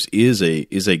characters is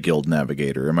a guild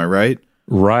navigator. Am I right?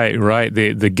 Right.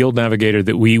 The guild navigator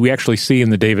that we actually see in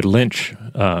the David Lynch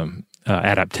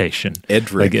adaptation.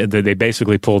 Edric. They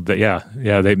basically pulled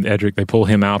Edric, they pull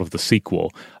him out of the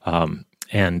sequel.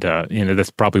 And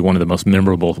that's probably one of the most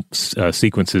memorable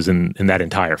sequences in that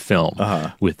entire film,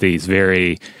 with these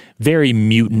very, very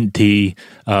mutant-y,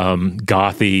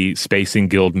 gothy Spacing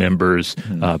Guild members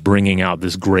bringing out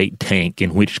this great tank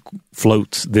in which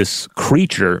floats this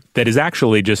creature that is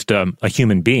actually just a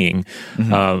human being,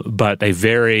 but a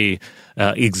very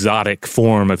exotic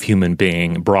form of human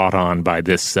being brought on by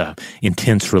this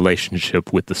intense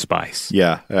relationship with the spice.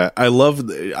 Yeah,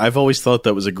 I've always thought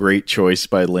that was a great choice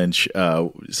by Lynch.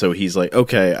 So he's like,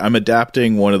 okay, I'm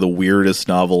adapting one of the weirdest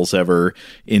novels ever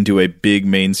into a big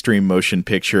mainstream motion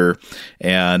picture,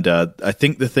 and I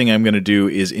think the thing I'm going to do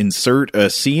is insert a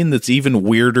scene that's even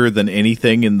weirder than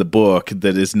anything in the book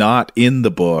that is not in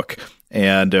the book,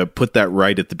 and put that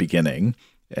right at the beginning.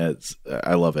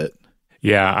 I love it.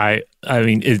 Yeah, I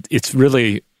mean, it's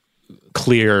really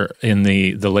clear in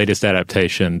the latest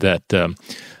adaptation that the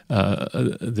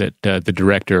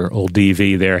director, old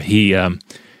DV there,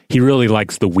 he he really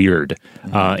likes the weird,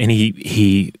 and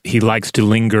he likes to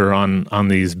linger on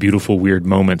these beautiful weird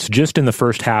moments just in the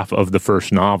first half of the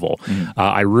first novel.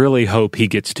 I really hope he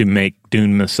gets to make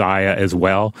Dune Messiah as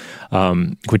well,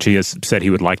 which he has said he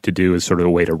would like to do as sort of a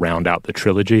way to round out the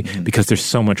trilogy, because there's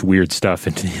so much weird stuff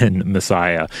in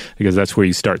Messiah, because that's where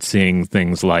you start seeing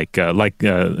things like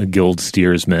guild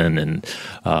steersmen, and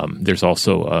there's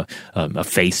also a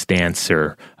face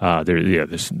dancer.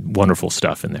 There's wonderful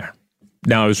stuff in there.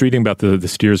 Now, I was reading about the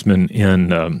steersman in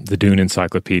the Dune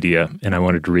Encyclopedia, and I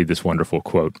wanted to read this wonderful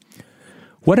quote.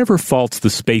 Whatever faults the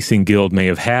Spacing Guild may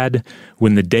have had,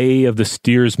 when the day of the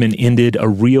steersman ended, a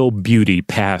real beauty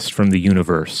passed from the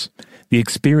universe. The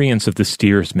experience of the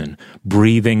steersman,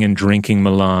 breathing and drinking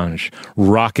melange,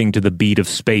 rocking to the beat of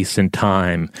space and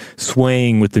time,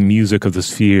 swaying with the music of the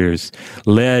spheres,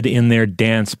 led in their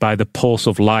dance by the pulse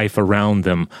of life around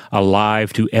them,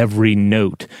 alive to every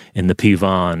note in the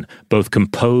Pivan, both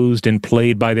composed and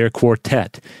played by their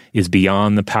quartet, is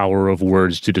beyond the power of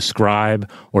words to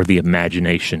describe or the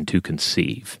imagination to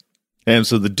conceive. And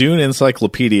so the Dune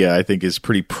Encyclopedia, I think, is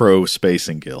pretty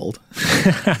pro-Spacing Guild.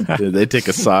 They take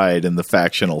a side in the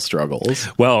factional struggles.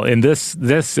 Well, in this,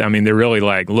 I mean, they're really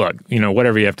like, look,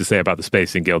 whatever you have to say about the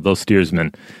Spacing Guild, those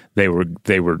steersmen, they were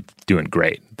doing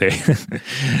great. They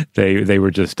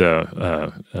were just.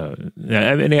 I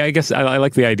mean, I guess I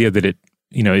like the idea that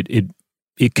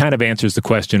it kind of answers the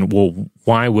question. Well,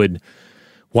 why would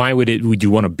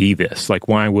you want to be this? Like,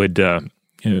 why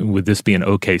would this be an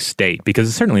okay state?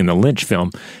 Because certainly in the Lynch film,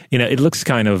 it looks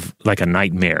kind of like a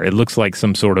nightmare. It looks like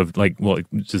some sort of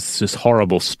just this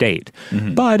horrible state.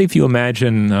 Mm-hmm. But if you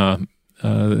imagine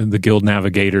the Guild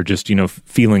Navigator just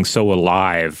feeling so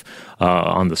alive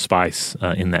on the spice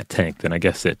in that tank, then I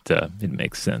guess it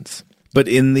makes sense. But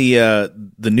in the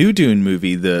new Dune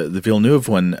movie, the Villeneuve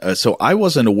one, so I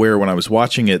wasn't aware when I was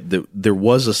watching it that there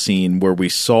was a scene where we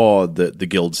saw the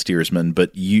Guild steersmen,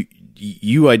 but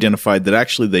you identified that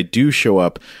actually they do show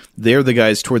up. They're the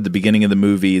guys toward the beginning of the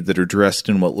movie that are dressed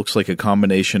in what looks like a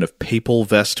combination of papal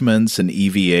vestments and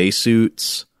EVA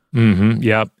suits. Mm-hmm,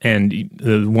 yeah,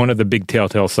 and one of the big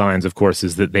telltale signs, of course,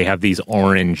 is that they have these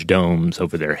orange domes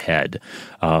over their head.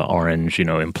 Orange,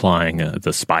 implying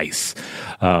the spice.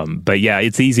 But yeah,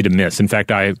 it's easy to miss. In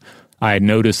fact, I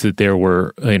noticed that there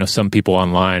were some people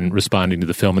online responding to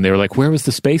the film, and they were like, "Where was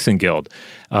the Spacing Guild?"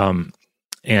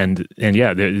 And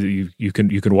yeah, you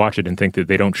can watch it and think that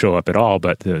they don't show up at all,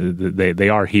 but they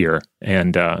are here,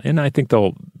 and I think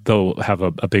they'll have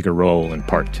a bigger role in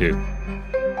part 2.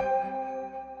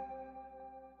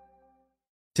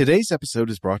 Today's episode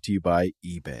is brought to you by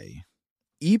eBay.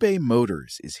 eBay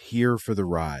Motors is here for the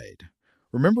ride.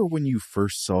 Remember when you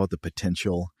first saw the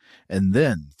potential? And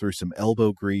then, through some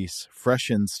elbow grease, fresh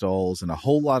installs, and a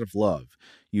whole lot of love,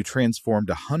 you transformed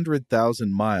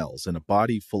 100,000 miles and a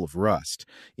body full of rust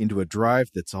into a drive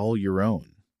that's all your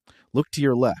own. Look to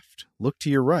your left. Look to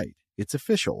your right. It's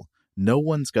official. No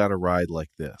one's got a ride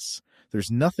like this.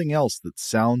 There's nothing else that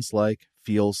sounds like,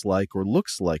 feels like, or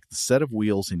looks like the set of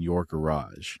wheels in your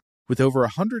garage. With over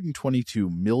 122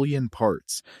 million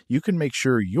parts, you can make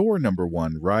sure your number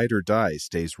one ride or die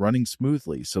stays running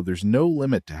smoothly, so there's no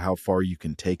limit to how far you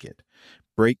can take it.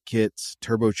 Brake kits,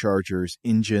 turbochargers,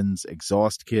 engines,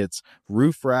 exhaust kits,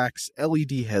 roof racks,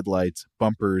 LED headlights,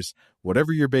 bumpers,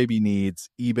 whatever your baby needs,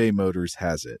 eBay Motors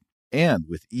has it. And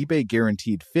with eBay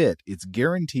Guaranteed Fit, it's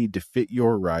guaranteed to fit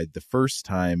your ride the first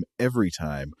time, every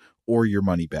time, or your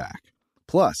money back.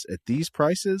 Plus, at these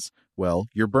prices, well,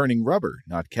 you're burning rubber,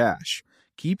 not cash.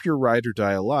 Keep your ride or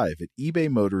die alive at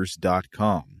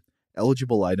ebaymotors.com.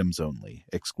 Eligible items only.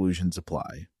 Exclusions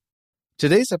apply.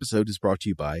 Today's episode is brought to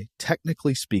you by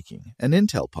Technically Speaking, an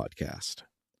Intel podcast.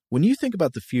 When you think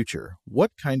about the future,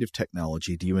 what kind of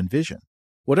technology do you envision?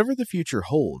 Whatever the future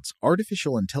holds,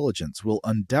 artificial intelligence will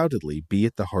undoubtedly be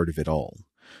at the heart of it all.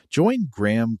 Join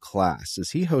Graham Class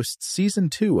as he hosts Season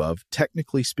 2 of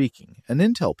Technically Speaking, an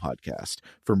Intel podcast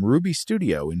from Ruby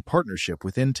Studio in partnership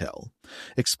with Intel.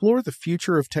 Explore the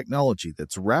future of technology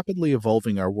that's rapidly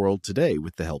evolving our world today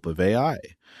with the help of AI.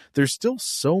 There's still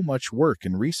so much work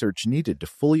and research needed to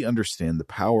fully understand the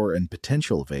power and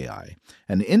potential of AI,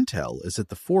 and Intel is at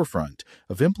the forefront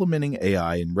of implementing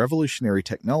AI in revolutionary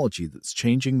technology that's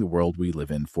changing the world we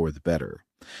live in for the better.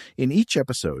 In each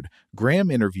episode,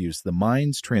 Graham interviews the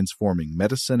minds transforming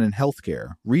medicine and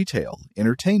healthcare, retail,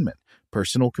 entertainment,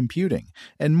 personal computing,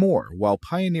 and more while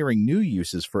pioneering new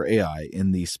uses for AI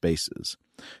in these spaces.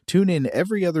 Tune in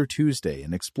every other Tuesday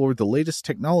and explore the latest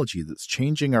technology that's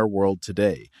changing our world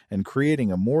today and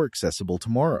creating a more accessible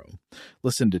tomorrow.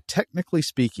 Listen to Technically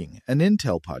Speaking, an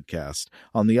Intel podcast,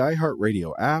 on the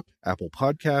iHeartRadio app, Apple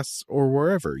Podcasts, or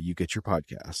wherever you get your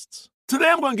podcasts. Today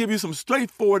I'm going to give you some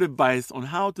straightforward advice on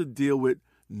how to deal with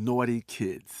naughty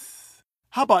kids.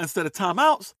 How about instead of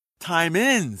timeouts,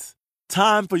 time-ins?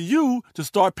 Time for you to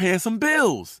start paying some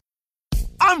bills.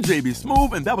 I'm JB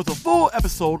Smoove, and that was a full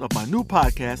episode of my new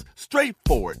podcast,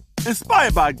 Straightforward,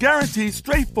 inspired by guaranteed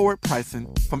straightforward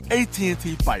pricing from AT&T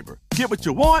Fiber. Get what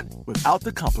you want without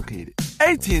the complicated.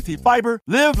 AT&T Fiber,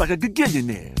 live like a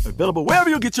gigillionaire. Available wherever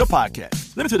you get your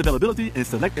podcast. Limited availability in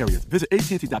select areas. Visit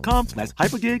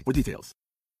AT&T.com/hypergig for details.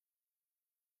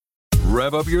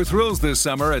 Rev up your thrills this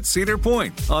summer at Cedar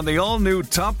Point on the all-new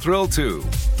Top Thrill 2.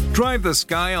 Drive the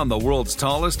sky on the world's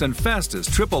tallest and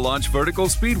fastest triple-launch vertical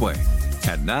speedway.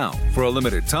 And now, for a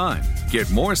limited time, get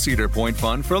more Cedar Point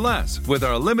fun for less with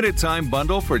our limited-time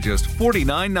bundle for just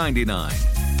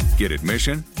 $49.99. Get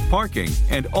admission, parking,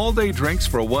 and all-day drinks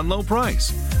for one low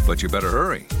price. But you better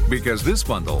hurry, because this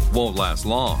bundle won't last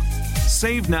long.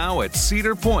 Save now at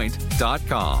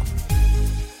cedarpoint.com.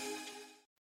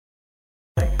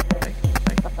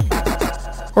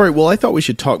 All right, well, I thought we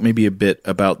should talk maybe a bit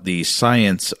about the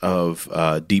science of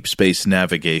deep space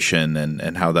navigation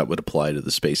and how that would apply to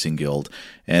the Spacing Guild.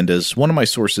 And as one of my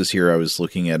sources here, I was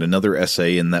looking at another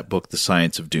essay in that book, The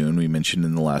Science of Dune, we mentioned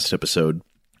in the last episode.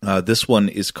 This one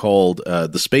is called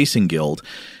The Spacing Guild,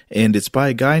 and it's by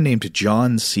a guy named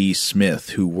John C.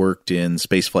 Smith, who worked in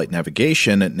spaceflight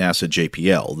navigation at NASA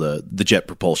JPL, the Jet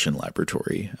Propulsion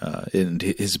Laboratory. And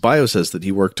his bio says that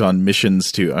he worked on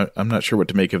missions to, I'm not sure what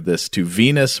to make of this, to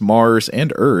Venus, Mars,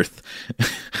 and Earth,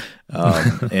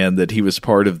 and that he was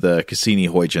part of the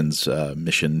Cassini-Huygens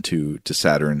mission to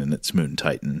Saturn and its moon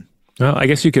Titan. Well, I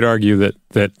guess you could argue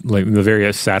that like the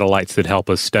various satellites that help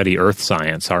us study Earth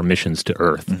science are missions to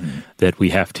Earth, that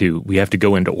we have to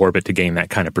go into orbit to gain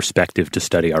that kind of perspective to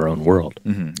study our own world.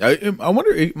 I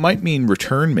wonder, it might mean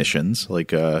return missions,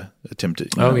 like attempt to,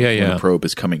 when the probe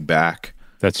is coming back.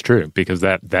 That's true, because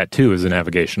that too is a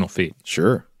navigational feat.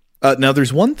 Sure. Now,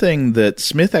 there's one thing that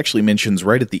Smith actually mentions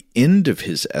right at the end of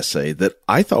his essay that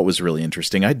I thought was really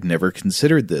interesting. I'd never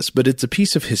considered this, but it's a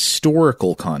piece of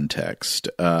historical context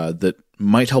that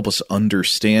might help us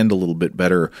understand a little bit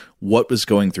better what was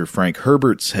going through Frank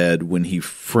Herbert's head when he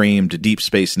framed deep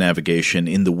space navigation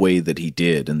in the way that he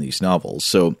did in these novels.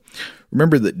 So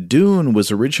remember that Dune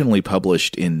was originally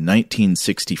published in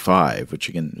 1965, which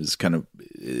again is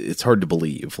it's hard to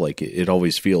believe. Like it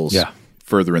always feels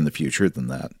further in the future than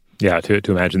that. Yeah,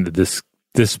 to imagine that this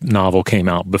novel came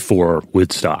out before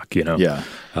Woodstock, you know? Yeah.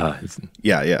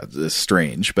 It's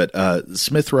strange. But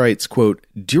Smith writes, quote,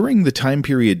 "During the time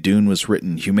period Dune was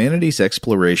written, humanity's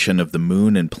exploration of the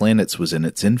moon and planets was in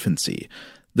its infancy.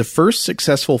 The first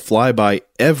successful flyby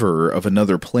ever of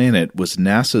another planet was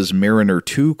NASA's Mariner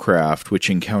 2 craft, which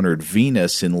encountered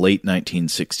Venus in late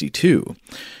 1962.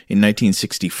 In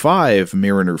 1965,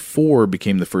 Mariner 4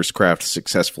 became the first craft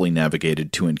successfully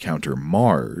navigated to encounter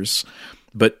Mars.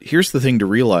 But here's the thing to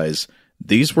realize.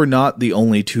 These were not the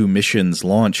only two missions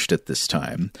launched at this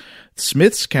time.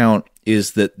 Smith's count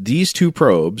is that these two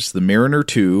probes, the Mariner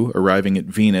 2 arriving at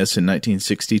Venus in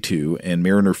 1962 and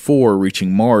Mariner 4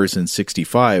 reaching Mars in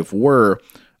 65, were,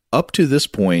 up to this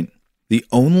point, the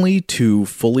only two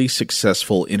fully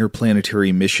successful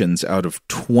interplanetary missions out of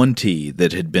 20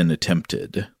 that had been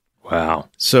attempted." Wow.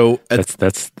 So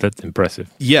that's impressive.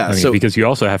 Yeah. I mean, because we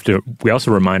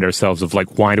also remind ourselves of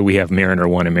like, why do we have Mariner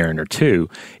 1 and Mariner 2?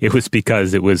 It was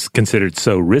because it was considered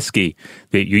so risky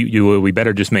that we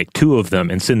better just make two of them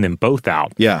and send them both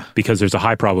out. Yeah. Because there's a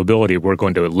high probability we're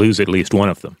going to lose at least one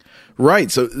of them. Right.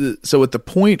 So at the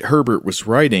point Herbert was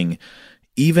writing,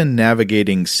 even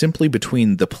navigating simply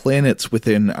between the planets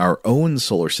within our own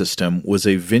solar system was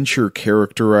a venture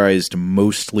characterized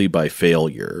mostly by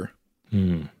failure.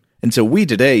 And so we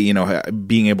today,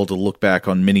 being able to look back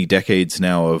on many decades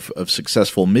now of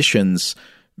successful missions,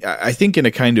 I think in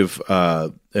a kind of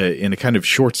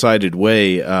short-sighted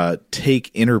way, take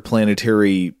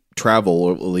interplanetary travel,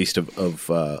 or at least of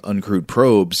uncrewed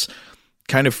probes,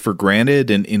 kind of for granted,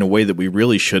 and in a way that we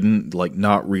really shouldn't, like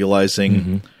not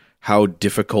realizing how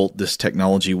difficult this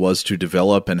technology was to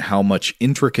develop and how much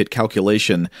intricate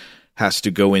calculation has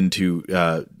to go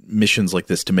into missions like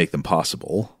this to make them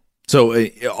possible. So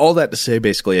all that to say,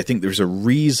 basically, I think there's a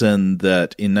reason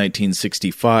that in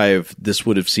 1965, this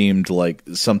would have seemed like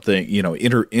something,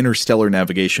 interstellar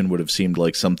navigation would have seemed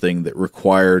like something that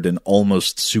required an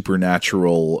almost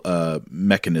supernatural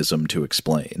mechanism to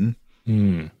explain.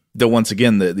 Though once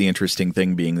again, the interesting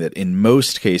thing being that in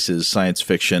most cases, science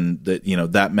fiction, that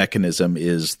that mechanism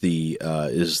is the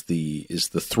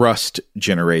thrust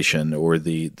generation or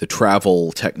the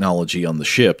travel technology on the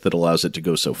ship that allows it to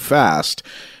go so fast.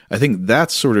 I think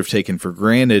that's sort of taken for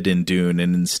granted in Dune,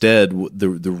 and instead the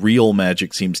real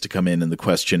magic seems to come in the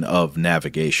question of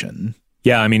navigation.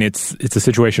 Yeah, I mean, it's a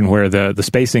situation where the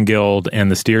Spacing Guild and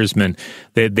the steersmen,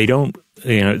 they don't,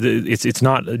 it's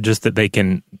not just that they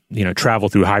can, travel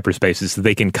through hyperspaces, that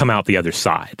they can come out the other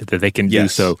side, that they can do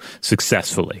so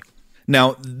successfully.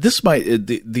 Now, this might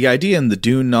the idea in the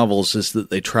Dune novels is that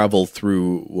they travel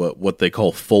through what they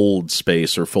call fold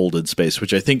space or folded space,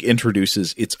 which I think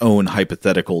introduces its own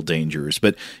hypothetical dangers.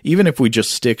 But even if we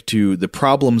just stick to the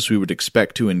problems we would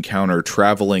expect to encounter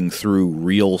traveling through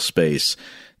real space,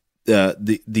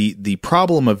 the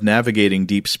problem of navigating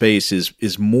deep space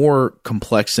is more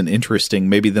complex and interesting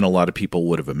maybe than a lot of people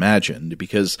would have imagined,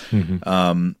 because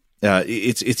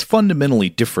it's fundamentally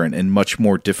different and much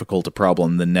more difficult a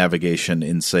problem than navigation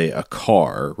in, say, a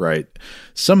car, right?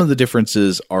 Some of the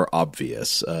differences are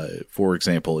obvious. For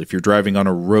example, if you're driving on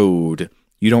a road,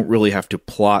 you don't really have to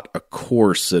plot a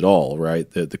course at all, right?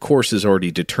 The course is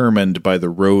already determined by the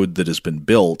road that has been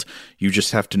built. You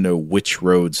just have to know which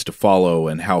roads to follow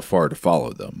and how far to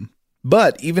follow them.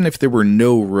 But even if there were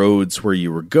no roads where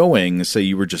you were going, say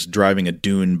you were just driving a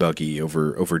dune buggy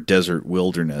over desert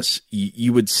wilderness,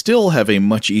 you would still have a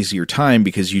much easier time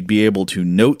because you'd be able to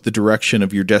note the direction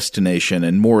of your destination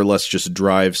and more or less just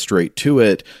drive straight to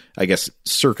it, I guess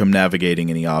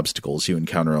circumnavigating any obstacles you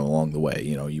encounter along the way.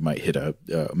 You might hit a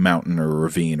mountain or a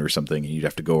ravine or something and you'd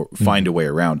have to go find a way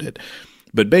around it.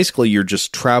 But basically you're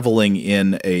just traveling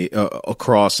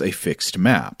across a fixed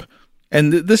map.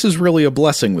 And this is really a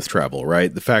blessing with travel,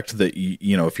 right? The fact that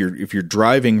if you're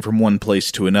driving from one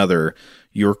place to another,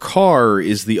 your car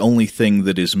is the only thing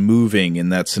that is moving in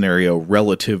that scenario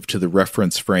relative to the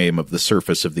reference frame of the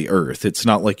surface of the Earth. It's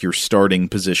not like your starting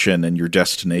position and your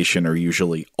destination are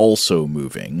usually also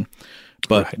moving.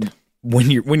 But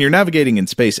when you're navigating in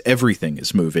space, everything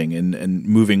is moving and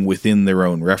moving within their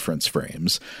own reference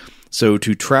frames. So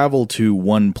to travel to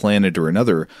one planet or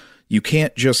another, you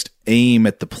can't just aim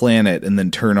at the planet and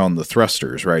then turn on the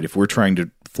thrusters, right? If we're trying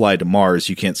to fly to Mars,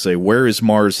 you can't say, where is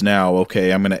Mars now?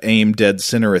 Okay, I'm going to aim dead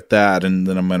center at that, and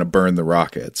then I'm going to burn the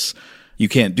rockets. You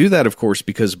can't do that, of course,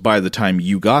 because by the time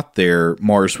you got there,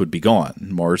 Mars would be gone.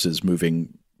 Mars is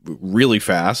moving really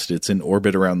fast. It's in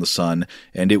orbit around the sun,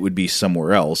 and it would be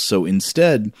somewhere else. So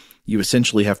instead, you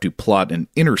essentially have to plot an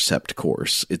intercept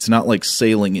course. It's not like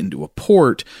sailing into a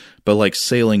port, but like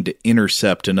sailing to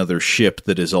intercept another ship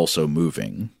that is also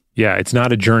moving. Yeah, it's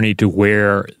not a journey to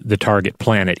where the target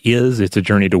planet is. It's a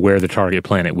journey to where the target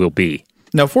planet will be.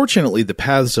 Now, fortunately, the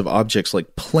paths of objects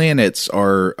like planets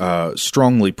are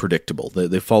strongly predictable.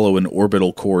 They follow an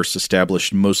orbital course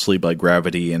established mostly by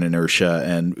gravity and inertia,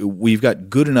 and we've got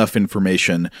good enough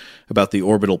information about the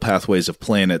orbital pathways of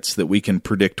planets that we can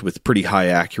predict with pretty high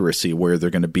accuracy where they're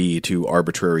going to be to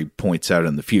arbitrary points out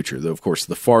in the future. Though, of course,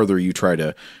 the farther you try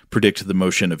to predict the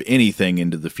motion of anything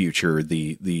into the future,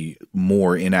 the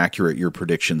more inaccurate your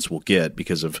predictions will get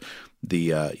because of the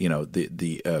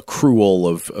accrual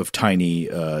of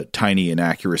tiny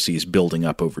inaccuracies building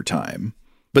up over time.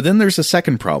 But then there's a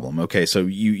second problem. Okay, so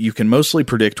you can mostly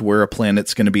predict where a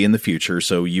planet's going to be in the future,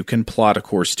 so you can plot a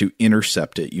course to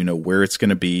intercept it. You know where it's going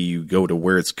to be, you go to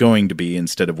where it's going to be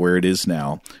instead of where it is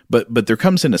now. But there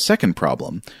comes in a second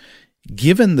problem.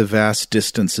 Given the vast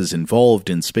distances involved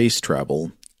in space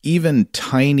travel, even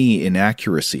tiny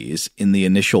inaccuracies in the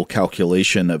initial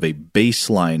calculation of a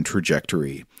baseline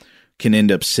trajectory can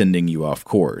end up sending you off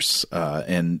course.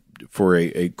 And for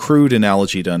a crude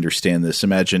analogy to understand this,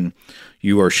 imagine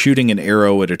you are shooting an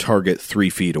arrow at a target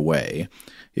 3 feet away.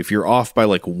 If you're off by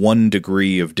like 1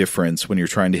 degree of difference when you're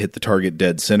trying to hit the target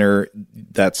dead center,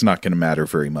 that's not going to matter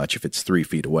very much if it's 3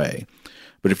 feet away.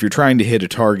 But if you're trying to hit a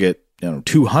target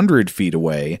 200 feet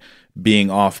away, being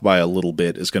off by a little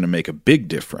bit is going to make a big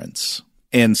difference.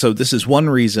 And so this is one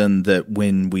reason that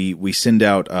when we send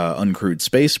out uncrewed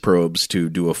space probes to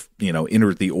do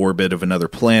enter the orbit of another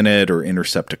planet or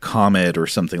intercept a comet or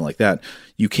something like that,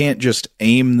 you can't just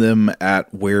aim them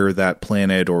at where that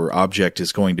planet or object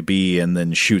is going to be and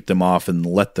then shoot them off and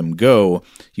let them go.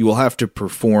 You will have to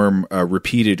perform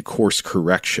repeated course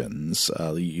corrections.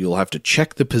 You'll have to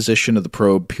check the position of the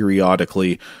probe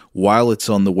periodically while it's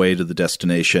on the way to the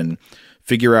destination,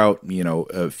 figure out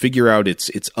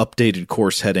its updated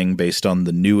course heading based on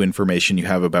the new information you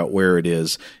have about where it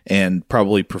is, and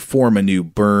probably perform a new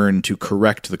burn to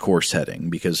correct the course heading,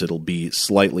 because it'll be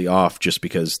slightly off just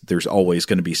because there's always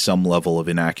going to be some level of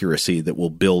inaccuracy that will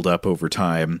build up over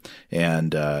time,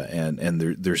 and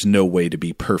there's no way to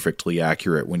be perfectly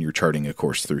accurate when you're charting a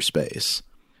course through space.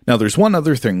 Now, there's one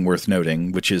other thing worth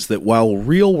noting, which is that while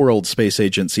real-world space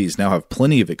agencies now have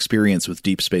plenty of experience with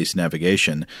deep space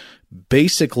navigation,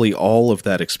 basically all of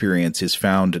that experience is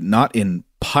found not in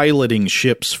piloting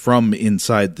ships from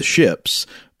inside the ships,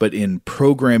 but in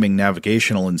programming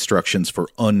navigational instructions for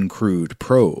uncrewed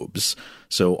probes.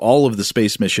 So all of the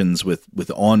space missions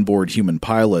with onboard human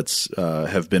pilots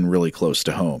have been really close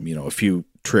to home. A few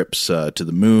trips to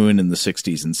the moon in the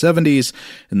 60s and 70s,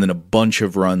 and then a bunch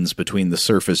of runs between the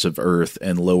surface of Earth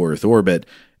and low Earth orbit.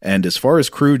 And as far as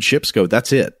crewed ships go,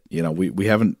 that's it. We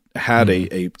haven't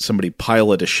had somebody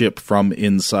pilot a ship from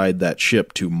inside that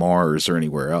ship to Mars or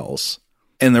anywhere else.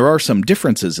 And there are some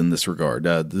differences in this regard.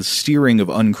 The steering of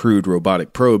uncrewed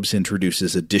robotic probes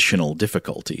introduces additional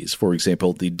difficulties. For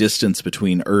example, the distance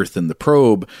between Earth and the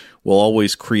probe will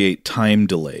always create time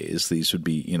delays. These would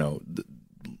be,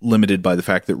 limited by the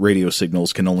fact that radio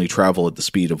signals can only travel at the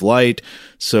speed of light.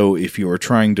 So if you are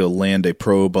trying to land a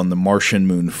probe on the Martian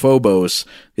moon Phobos,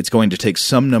 it's going to take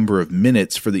some number of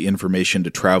minutes for the information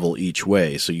to travel each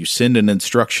way. So you send an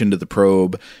instruction to the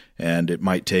probe, and it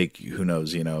might take,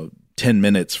 10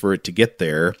 minutes for it to get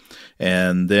there,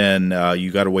 and then you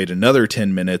got to wait another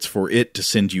 10 minutes for it to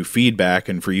send you feedback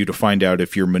and for you to find out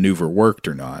if your maneuver worked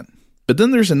or not. But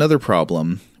then there's another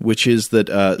problem, which is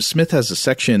that Smith has a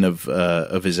section of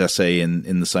his essay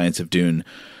in The Science of Dune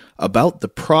about the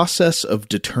process of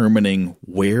determining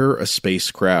where a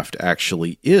spacecraft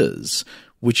actually is,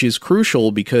 which is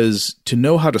crucial because to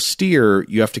know how to steer,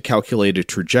 you have to calculate a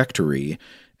trajectory,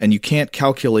 and you can't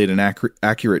calculate an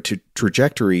accurate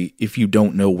trajectory if you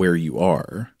don't know where you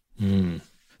are.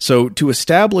 So to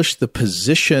establish the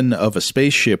position of a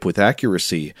spaceship with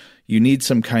accuracy, you need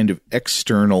some kind of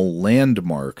external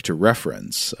landmark to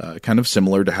reference, kind of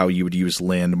similar to how you would use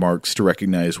landmarks to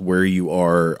recognize where you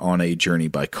are on a journey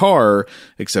by car,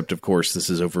 except, of course,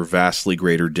 this is over vastly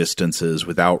greater distances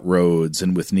without roads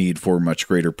and with need for much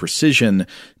greater precision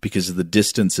because of the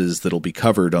distances that'll be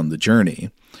covered on the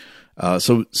journey.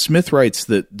 So Smith writes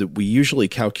that we usually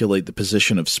calculate the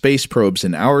position of space probes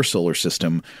in our solar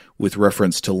system with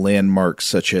reference to landmarks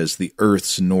such as the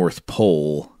Earth's North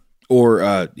Pole.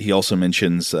 Or he also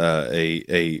mentions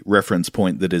a reference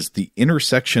point that is the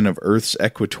intersection of Earth's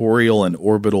equatorial and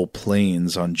orbital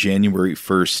planes on January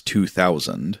 1st,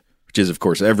 2000, which is, of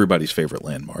course, everybody's favorite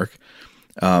landmark.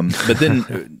 But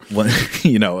then,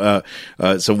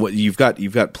 so what you've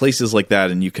got places like that,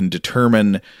 and you can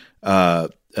determine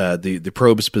the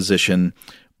probe's position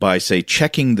by, say,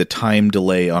 checking the time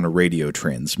delay on a radio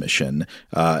transmission,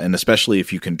 and especially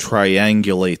if you can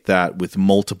triangulate that with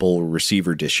multiple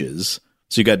receiver dishes.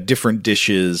 So you got different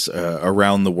dishes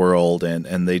around the world,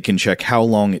 and they can check how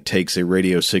long it takes a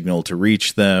radio signal to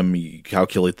reach them. You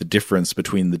calculate the difference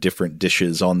between the different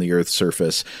dishes on the Earth's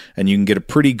surface, and you can get a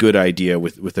pretty good idea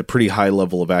with a pretty high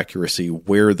level of accuracy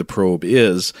where the probe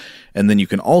is. And then you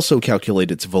can also calculate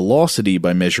its velocity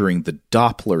by measuring the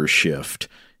Doppler shift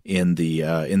in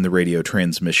the radio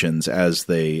transmissions as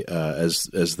they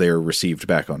as they're received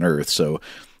back on Earth. So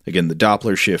again, the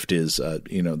Doppler shift is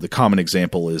the common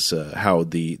example is how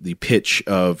the pitch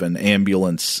of an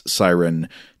ambulance siren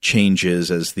changes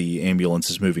as the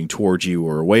ambulance is moving towards you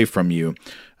or away from you.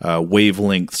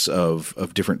 Wavelengths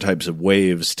of different types of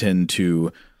waves tend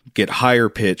to get higher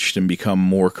pitched and become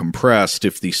more compressed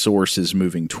if the source is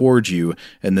moving towards you,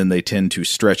 and then they tend to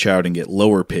stretch out and get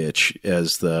lower pitch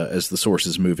as the source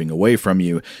is moving away from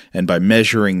you. And by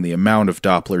measuring the amount of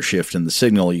Doppler shift in the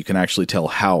signal, you can actually tell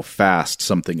how fast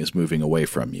something is moving away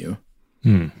from you.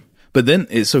 But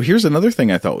then, so here's another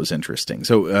thing I thought was interesting.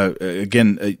 So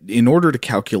again, in order to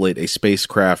calculate a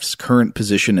spacecraft's current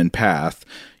position and path,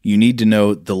 you need to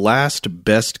know the last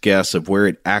best guess of where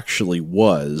it actually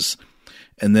was.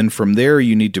 And then from there,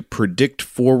 you need to predict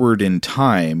forward in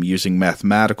time using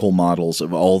mathematical models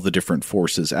of all the different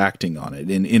forces acting on it.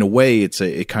 And in a way, it's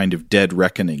a kind of dead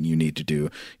reckoning you need to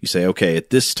do. You say, okay, at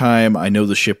this time, I know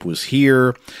the ship was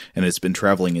here, and it's been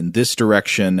traveling in this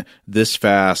direction, this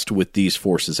fast, with these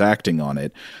forces acting on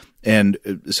it. And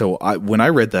so when I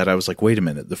read that, I was like, wait a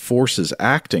minute, the forces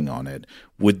acting on it,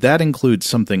 would that include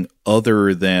something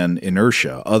other than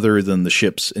inertia, other than the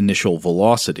ship's initial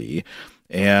velocity?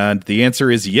 And the answer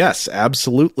is yes,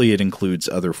 absolutely it includes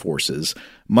other forces,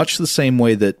 much the same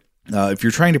way that if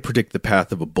you're trying to predict the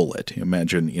path of a bullet,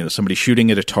 imagine somebody shooting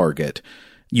at a target,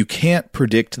 You can't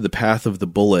predict the path of the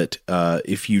bullet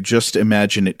if you just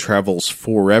imagine it travels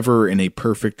forever in a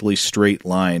perfectly straight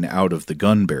line out of the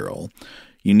gun barrel.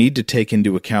 You need to take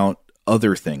into account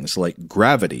other things like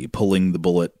gravity pulling the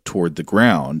bullet toward the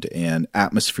ground and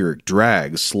atmospheric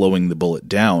drag slowing the bullet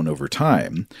down over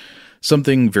time.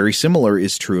 Something very similar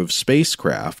is true of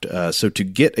spacecraft. So to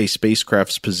get a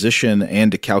spacecraft's position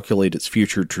and to calculate its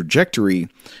future trajectory,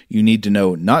 you need to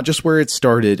know not just where it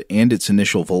started and its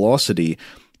initial velocity,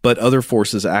 but other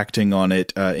forces acting on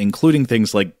it, including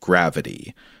things like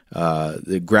gravity.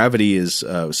 The gravity is,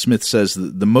 Smith says,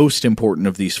 the most important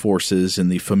of these forces in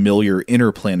the familiar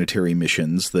interplanetary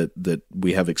missions that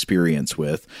we have experience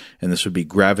with. And this would be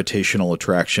gravitational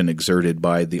attraction exerted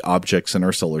by the objects in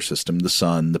our solar system, the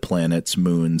sun, the planets,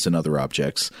 moons, and other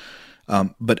objects.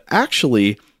 But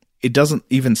actually, it doesn't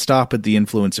even stop at the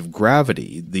influence of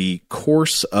gravity. The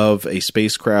course of a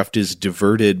spacecraft is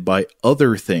diverted by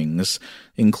other things,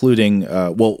 including,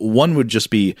 one would just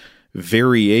be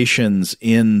variations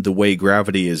in the way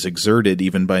gravity is exerted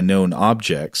even by known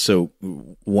objects. So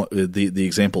the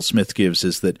example Smith gives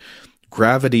is that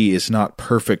gravity is not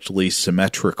perfectly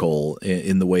symmetrical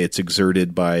in the way it's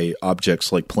exerted by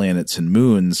objects like planets and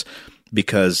moons,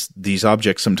 because these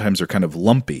objects sometimes are kind of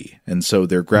lumpy, and so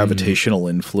their gravitational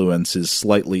influence is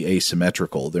slightly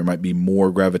asymmetrical. There might be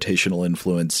more gravitational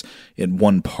influence in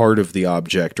one part of the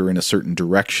object or in a certain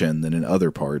direction than in other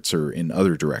parts or in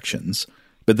other directions.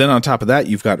 But then on top of that,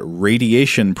 you've got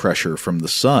radiation pressure from the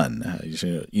sun.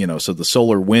 So the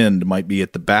solar wind might be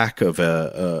at the back of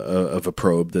a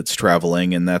probe that's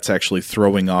traveling, and that's actually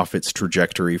throwing off its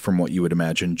trajectory from what you would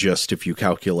imagine just if you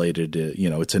calculated,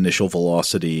 its initial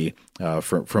velocity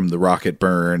from the rocket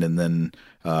burn, and then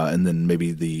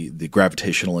maybe the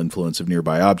gravitational influence of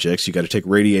nearby objects. You got to take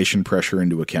radiation pressure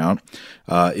into account.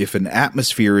 If an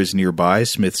atmosphere is nearby,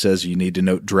 Smith says you need to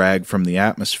note drag from the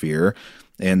atmosphere,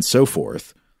 and so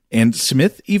forth. And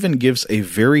Smith even gives a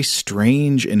very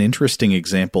strange and interesting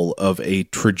example of a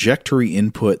trajectory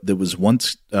input that was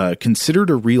once considered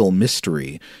a real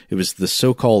mystery. It was the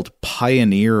so-called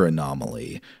Pioneer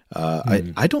anomaly.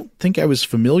 I don't think I was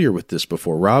familiar with this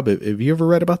before. Rob, have you ever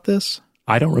read about this?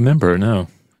 I don't remember, no.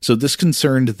 So this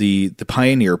concerned the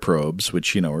Pioneer probes,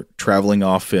 which, are traveling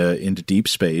off into deep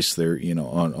space. They're,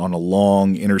 on a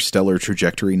long interstellar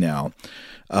trajectory now.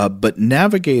 But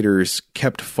navigators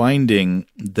kept finding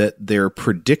that their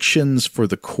predictions for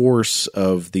the course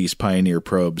of these Pioneer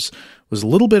probes was a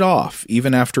little bit off,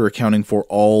 even after accounting for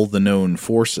all the known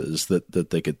forces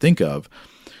that they could think of.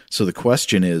 So the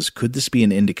question is, could this be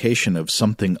an indication of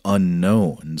something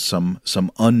unknown, some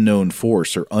unknown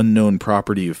force or unknown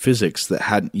property of physics that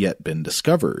hadn't yet been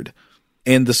discovered?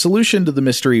 And the solution to the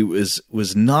mystery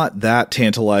was not that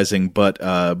tantalizing, but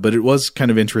it was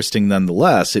kind of interesting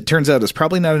nonetheless. It turns out it's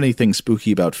probably not anything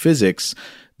spooky about physics.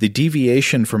 The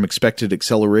deviation from expected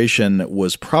acceleration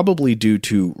was probably due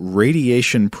to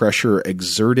radiation pressure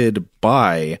exerted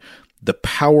by the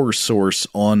power source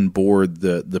on board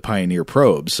the Pioneer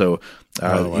probe. So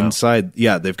inside,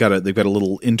 they've got a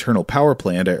little internal power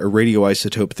plant, a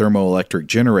radioisotope thermoelectric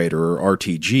generator, or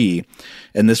RTG,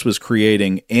 and this was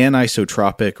creating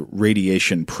anisotropic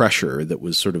radiation pressure that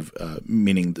was sort of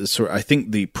meaning. I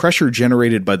think the pressure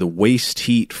generated by the waste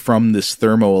heat from this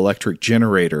thermoelectric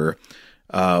generator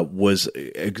was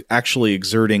actually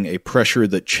exerting a pressure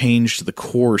that changed the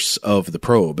course of the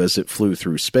probe as it flew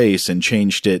through space, and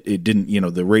changed it. It didn't,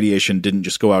 the radiation didn't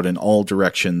just go out in all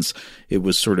directions. It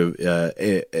was sort of,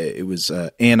 it was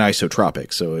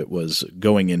anisotropic. So it was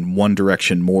going in one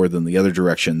direction more than the other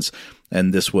directions.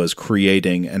 And this was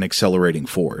creating an accelerating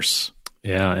force.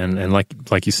 Yeah. And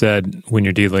like you said, when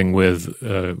you're dealing with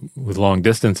long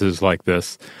distances like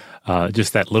this,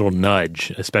 just that little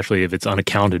nudge, especially if it's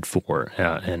unaccounted for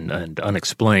and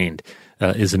unexplained,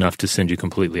 is enough to send you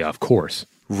completely off course.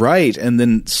 Right. And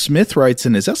then Smith writes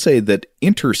in his essay that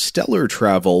interstellar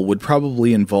travel would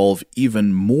probably involve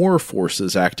even more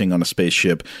forces acting on a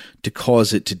spaceship to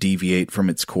cause it to deviate from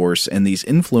its course, and these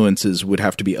influences would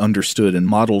have to be understood and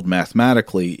modeled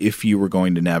mathematically if you were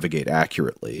going to navigate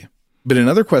accurately. But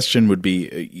another question would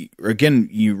be, again,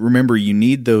 you remember you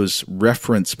need those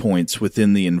reference points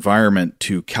within the environment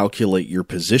to calculate your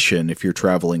position if you're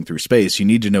traveling through space. You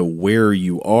need to know where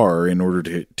you are in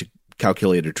order to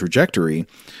calculate a trajectory.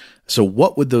 So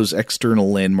what would those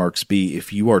external landmarks be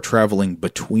if you are traveling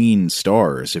between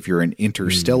stars, if you're in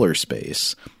interstellar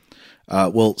space?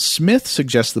 Well, Smith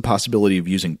suggests the possibility of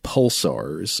using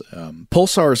pulsars.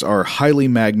 Pulsars are highly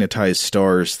magnetized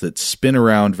stars that spin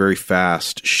around very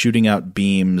fast, shooting out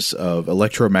beams of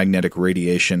electromagnetic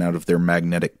radiation out of their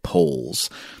magnetic poles.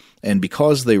 And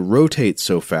because they rotate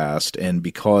so fast and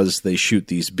because they shoot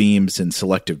these beams in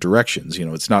selective directions,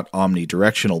 it's not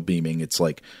omnidirectional beaming. It's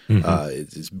like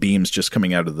it's beams just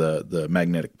coming out of the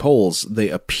magnetic poles. They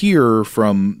appear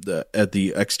from at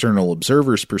the external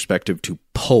observer's perspective to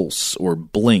pulse or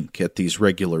blink at these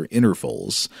regular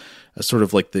intervals, sort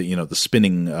of like the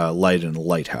spinning light in a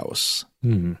lighthouse.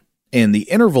 Mm-hmm. And the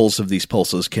intervals of these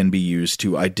pulses can be used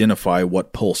to identify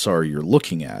what pulsar you're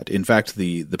looking at. In fact,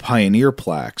 the Pioneer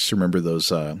plaques, remember those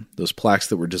plaques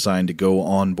that were designed to go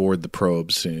on board the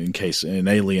probes in case an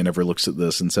alien ever looks at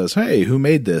this and says, hey, who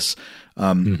made this?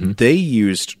 They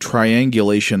used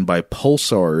triangulation by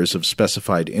pulsars of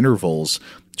specified intervals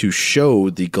to show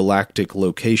the galactic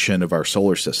location of our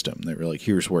solar system. They were like,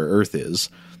 here's where Earth is.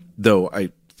 Though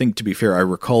I think, to be fair, I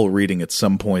recall reading at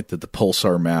some point that the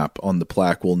pulsar map on the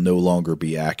plaque will no longer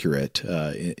be accurate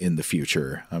in the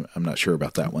future. I'm not sure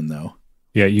about that one, though.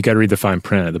 Yeah, you got to read the fine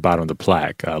print at the bottom of the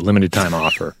plaque. Limited time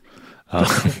offer.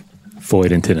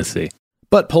 Floyd in Tennessee.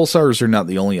 But pulsars are not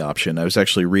the only option. I was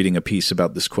actually reading a piece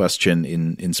about this question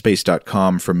in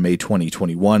space.com from May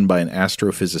 2021 by an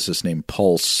astrophysicist named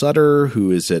Paul Sutter, who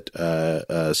is at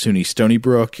SUNY Stony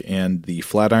Brook and the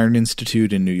Flatiron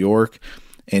Institute in New York.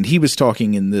 And he was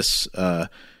talking in this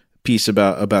piece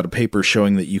about a paper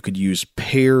showing that you could use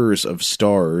pairs of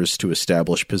stars to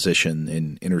establish position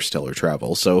in interstellar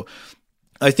travel. So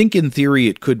I think in theory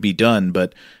it could be done,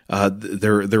 but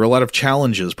there are a lot of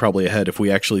challenges probably ahead if we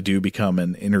actually do become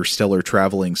an interstellar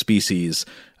traveling species.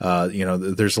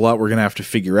 There's a lot we're going to have to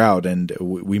figure out, and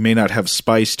we may not have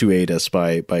spice to aid us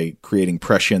by creating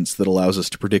prescience that allows us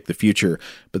to predict the future,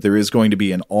 but there is going to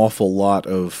be an awful lot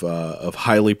of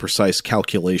highly precise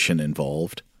calculation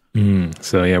involved.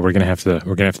 So yeah, we're gonna have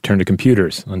to turn to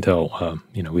computers until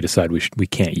we decide we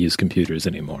can't use computers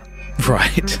anymore.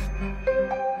 Right.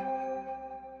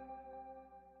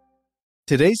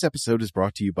 Today's episode is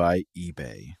brought to you by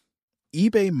eBay.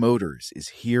 eBay Motors is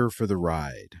here for the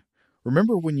ride.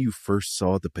 Remember when you first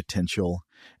saw the potential?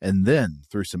 And then,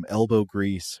 through some elbow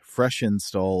grease, fresh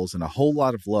installs, and a whole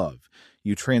lot of love,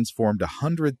 you transformed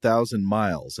 100,000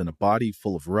 miles and a body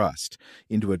full of rust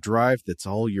into a drive that's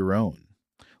all your own.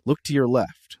 Look to your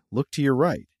left. Look to your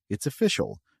right. It's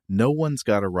official. No one's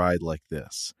got a ride like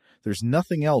this. There's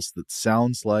nothing else that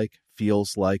sounds like,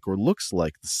 feels like, or looks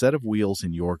like the set of wheels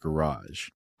in your garage.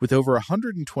 With over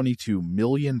 122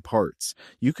 million parts,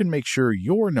 you can make sure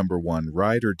your number one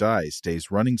ride or die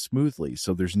stays running smoothly,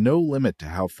 so there's no limit to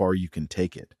how far you can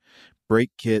take it.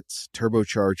 Brake kits,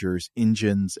 turbochargers,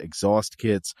 engines, exhaust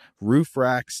kits, roof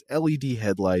racks, LED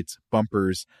headlights,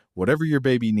 bumpers, whatever your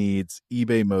baby needs,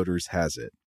 eBay Motors has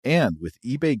it. And with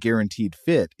eBay Guaranteed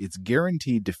Fit, it's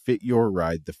guaranteed to fit your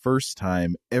ride the first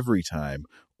time, every time,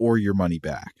 or your money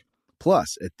back.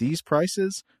 Plus, at these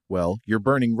prices, well, you're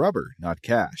burning rubber, not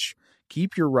cash.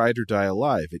 Keep your ride or die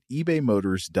alive at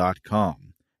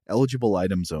ebaymotors.com. Eligible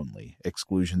items only.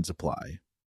 Exclusions apply.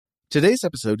 Today's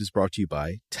episode is brought to you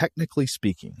by Technically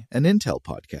Speaking, an Intel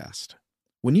podcast.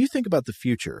 When you think about the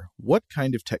future, what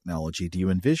kind of technology do you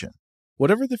envision?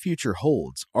 Whatever the future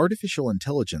holds, artificial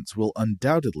intelligence will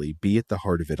undoubtedly be at the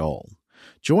heart of it all.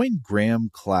 Join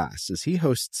Graham Class as he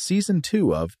hosts Season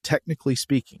 2 of Technically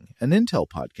Speaking, an Intel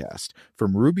podcast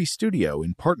from Ruby Studio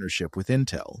in partnership with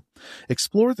Intel.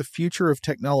 Explore the future of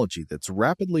technology that's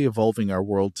rapidly evolving our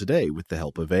world today with the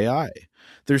help of AI.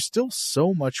 There's still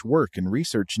so much work and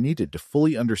research needed to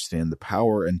fully understand the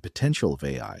power and potential of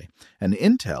AI, and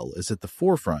Intel is at the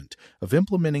forefront of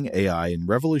implementing AI in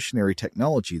revolutionary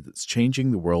technology that's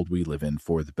changing the world we live in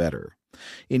for the better.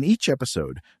 In each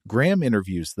episode, Graham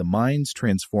interviews the minds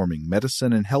transforming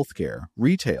medicine and healthcare,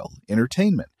 retail,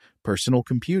 entertainment, personal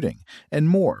computing, and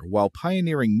more while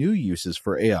pioneering new uses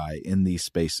for AI in these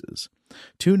spaces.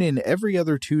 Tune in every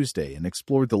other Tuesday and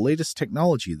explore the latest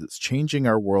technology that's changing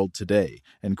our world today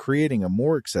and creating a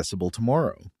more accessible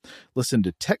tomorrow. Listen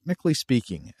to Technically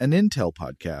Speaking, an Intel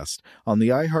podcast on the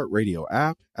iHeartRadio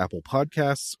app, Apple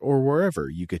Podcasts, or wherever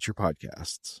you get your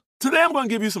podcasts. Today I'm going to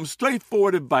give you some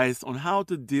straightforward advice on how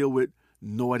to deal with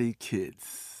naughty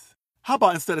kids. How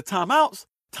about instead of timeouts,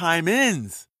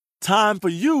 time-ins? Time for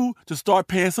you to start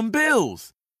paying some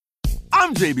bills.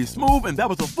 I'm JB Smoove, and that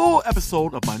was a full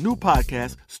episode of my new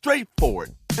podcast,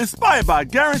 Straightforward, inspired by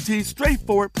guaranteed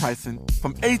straightforward pricing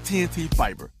from AT&T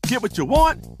Fiber. Get what you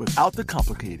want without the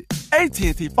complicated.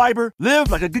 AT&T Fiber, live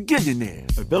like a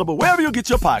gigillionaire. Available wherever you get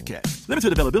your podcast.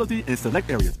 Limited availability in select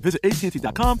areas. Visit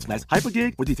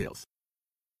AT&T.com/hypergig for details.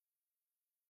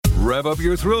 Rev up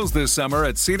your thrills this summer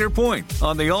at Cedar Point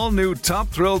on the all-new Top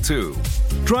Thrill 2.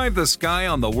 Drive the sky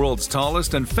on the world's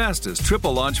tallest and fastest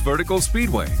triple-launch vertical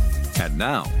speedway. And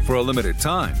now, for a limited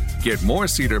time, get more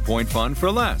Cedar Point fun for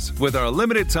less with our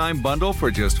limited time bundle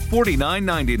for just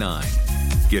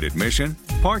 $49.99. Get admission,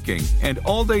 parking, and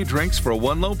all-day drinks for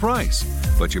one low price.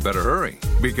 But you better hurry,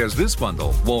 because this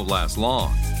bundle won't last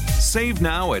long. Save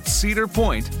now at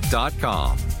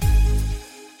cedarpoint.com.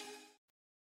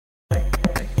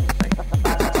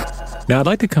 Now, I'd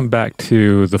like to come back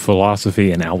to the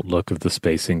philosophy and outlook of the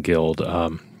Spacing Guild.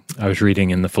 I was reading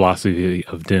in the Philosophy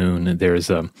of Dune, there's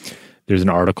an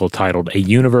article titled A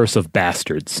Universe of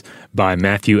Bastards by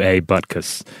Matthew A.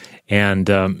 Butkus. And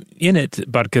in it,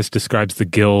 Butkus describes the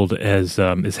Guild as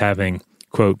having,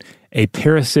 quote, a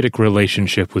parasitic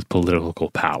relationship with political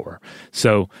power.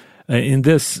 So in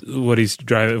this, what he's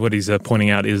pointing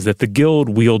out is that the Guild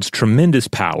wields tremendous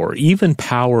power, even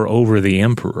power over the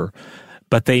Emperor,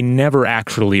 but they never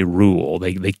actually rule.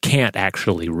 They can't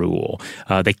actually rule.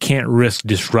 They can't risk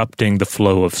disrupting the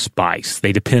flow of spice.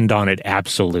 They depend on it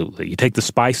absolutely. You take the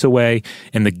spice away,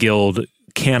 and the Guild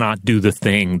cannot do the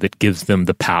thing that gives them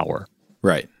the power.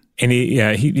 Right. And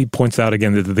he points out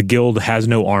again that the Guild has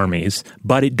no armies,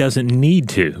 but it doesn't need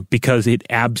to because it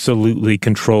absolutely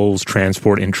controls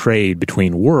transport and trade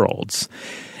between worlds.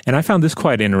 And I found this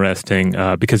quite interesting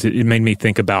because it made me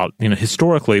think about,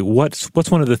 historically, what's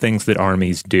one of the things that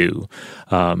armies do?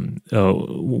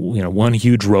 One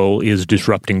huge role is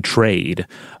disrupting trade.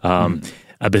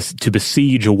 To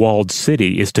besiege a walled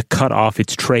city is to cut off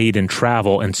its trade and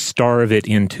travel and starve it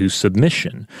into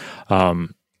submission.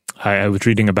 I was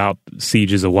reading about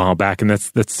sieges a while back, and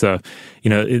that's in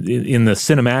the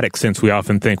cinematic sense, we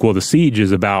often think, well, the siege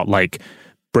is about like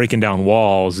breaking down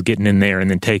walls, getting in there, and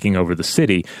then taking over the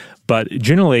city. But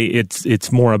generally,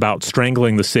 it's more about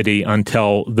strangling the city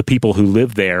until the people who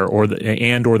live there or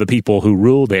the people who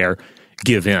rule there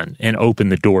give in and open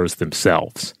the doors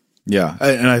themselves. Yeah,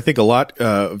 and I think a lot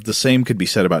of the same could be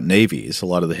said about navies. A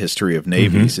lot of the history of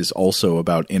navies is also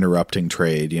about interrupting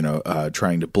trade,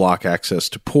 trying to block access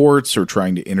to ports or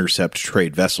trying to intercept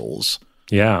trade vessels.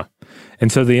 Yeah. And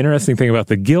so the interesting thing about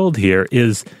the Guild here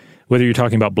is whether you're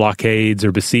talking about blockades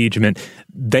or besiegement,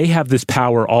 they have this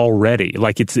power already.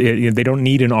 Like they don't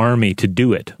need an army to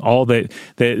do it.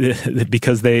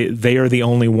 Because they are the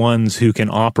only ones who can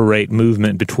operate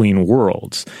movement between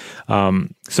worlds.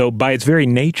 So by its very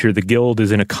nature, the Guild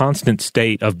is in a constant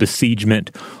state of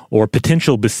besiegement or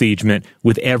potential besiegement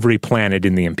with every planet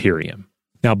in the Imperium.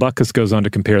 Now, Butkus goes on to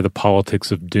compare the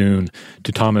politics of Dune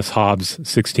to Thomas Hobbes'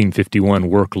 1651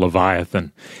 work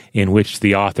Leviathan, in which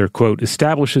the author, quote,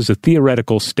 establishes a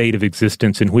theoretical state of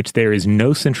existence in which there is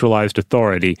no centralized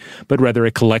authority, but rather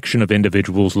a collection of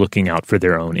individuals looking out for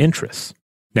their own interests.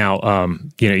 Now,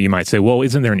 you might say, well,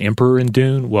 isn't there an emperor in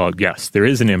Dune? Well, yes, there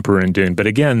is an emperor in Dune. But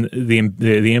again, the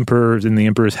emperor in the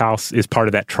emperor's house is part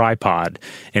of that tripod,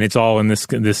 and it's all in this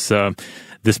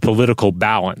political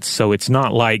balance. So it's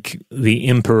not like the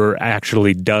emperor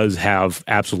actually does have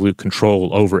absolute control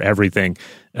over everything.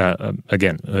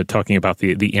 Talking about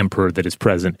the emperor that is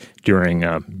present during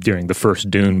the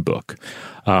first Dune book.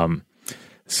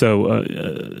 So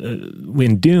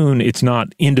in Dune, it's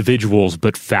not individuals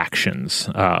but factions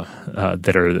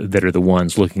that are the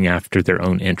ones looking after their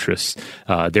own interests.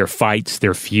 Their fights,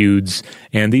 their feuds,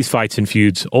 and these fights and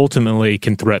feuds ultimately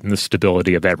can threaten the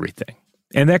stability of everything.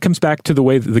 And that comes back to the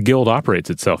way that the Guild operates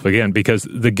itself, again, because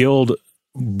the Guild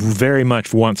very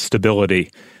much wants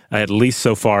stability, at least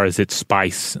so far as its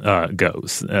spice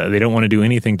goes. They don't want to do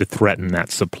anything to threaten that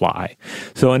supply.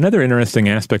 So another interesting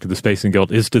aspect of the Spacing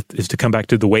Guild is to come back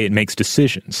to the way it makes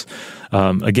decisions.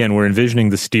 Again, we're envisioning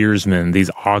the steersmen, these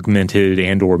augmented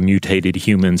and or mutated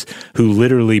humans who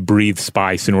literally breathe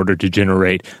spice in order to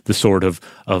generate the sort of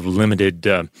limited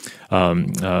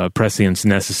prescience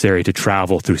necessary to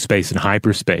travel through space and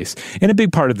hyperspace. And a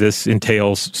big part of this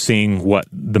entails seeing what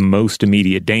the most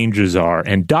immediate dangers are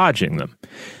and dodging them.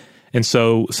 And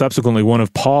so subsequently, one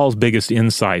of Paul's biggest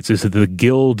insights is that the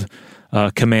Guild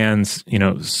commands,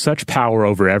 such power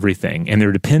over everything, and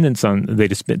their dependence on they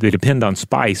depend on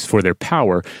spice for their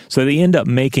power. So they end up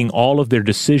making all of their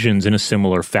decisions in a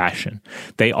similar fashion.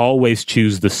 They always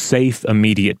choose the safe,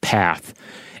 immediate path.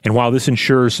 And while this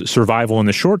ensures survival in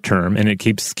the short term, and it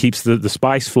keeps the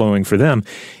spice flowing for them,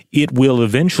 it will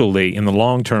eventually, in the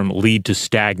long term, lead to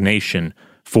stagnation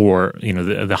for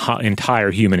the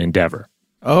entire human endeavor.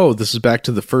 Oh, this is back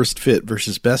to the first fit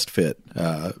versus best fit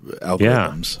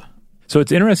algorithms. Yeah. So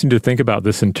it's interesting to think about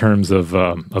this in terms of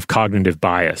cognitive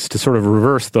bias, to sort of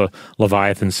reverse the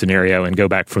Leviathan scenario and go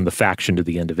back from the faction to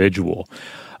the individual.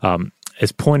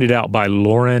 as pointed out by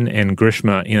Lauren and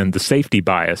Grishma in The Safety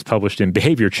Bias, published in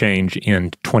Behavior Change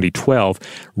in 2012,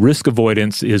 risk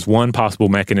avoidance is one possible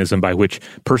mechanism by which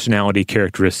personality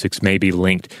characteristics may be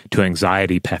linked to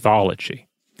anxiety pathology.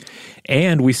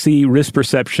 And we see risk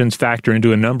perceptions factor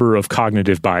into a number of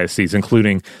cognitive biases,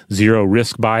 including zero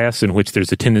risk bias, in which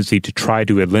there's a tendency to try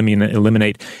to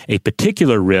eliminate a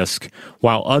particular risk,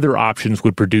 while other options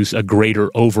would produce a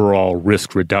greater overall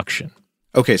risk reduction.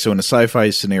 Okay, so in a sci-fi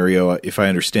scenario, if I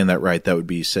understand that right, that would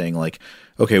be saying like,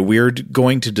 okay, we're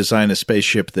going to design a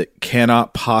spaceship that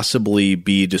cannot possibly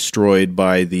be destroyed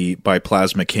by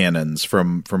plasma cannons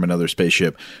from another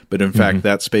spaceship, but in fact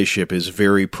that spaceship is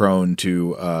very prone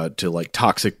to like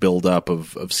toxic buildup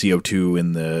of CO2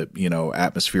 in the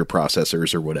atmosphere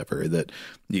processors or whatever. That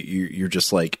you're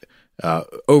just like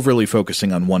overly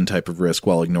focusing on one type of risk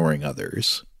while ignoring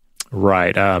others.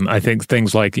 Right. I think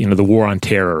things like, the war on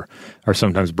terror are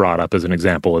sometimes brought up as an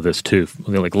example of this too.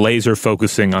 Like laser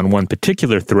focusing on one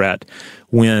particular threat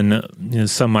when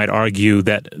some might argue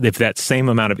that if that same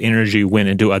amount of energy went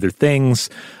into other things,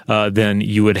 then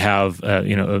you would have,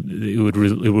 it would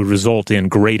result in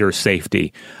greater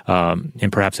safety and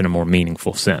perhaps in a more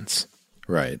meaningful sense.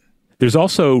 Right. There's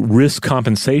also risk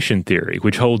compensation theory,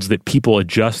 which holds that people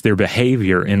adjust their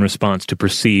behavior in response to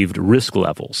perceived risk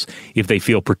levels. If they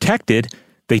feel protected,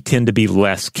 they tend to be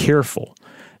less careful.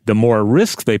 The more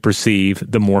risk they perceive,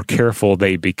 the more careful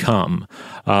they become.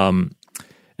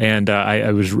 And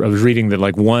I was reading that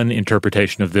like one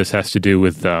interpretation of this has to do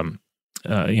with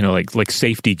like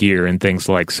safety gear and things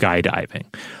like skydiving,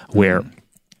 where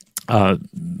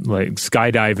like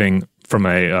skydiving from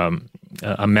a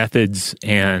methods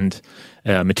and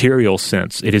material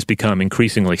sense, it has become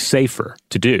increasingly safer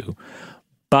to do.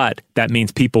 But that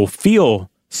means people feel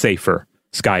safer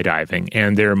skydiving,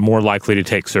 and they're more likely to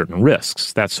take certain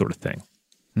risks, that sort of thing.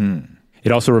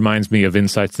 It also reminds me of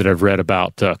insights that I've read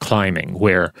about climbing,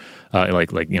 where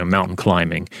mountain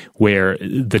climbing, where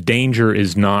the danger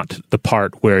is not the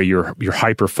part where you're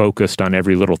hyper focused on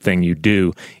every little thing you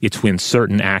do. It's when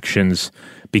certain actions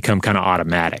become kind of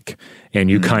automatic, and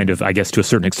you kind of, I guess, to a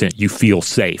certain extent, you feel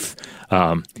safe.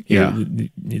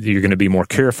 You're going to be more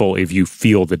careful if you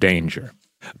feel the danger.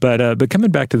 But coming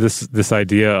back to this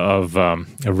idea of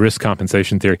risk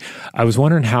compensation theory, I was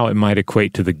wondering how it might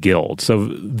equate to the Guild. So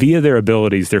via their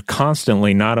abilities, they're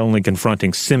constantly not only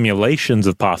confronting simulations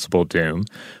of possible doom,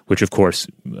 which of course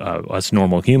us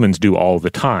normal humans do all the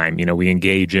time. We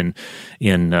engage in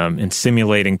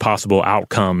simulating possible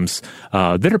outcomes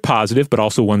that are positive, but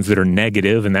also ones that are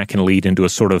negative, and that can lead into a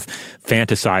sort of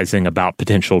fantasizing about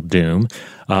potential doom.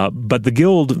 But the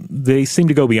Guild, they seem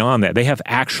to go beyond that. They have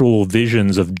actual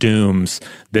visions of dooms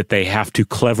that they have to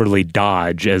cleverly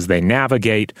dodge as they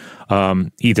navigate,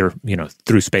 either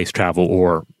through space travel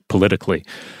or politically.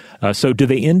 So do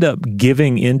they end up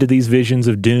giving into these visions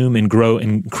of doom and grow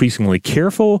increasingly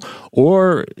careful,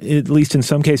 or at least in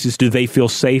some cases, do they feel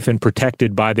safe and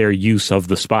protected by their use of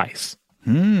the spice?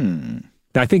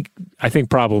 I think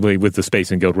probably with the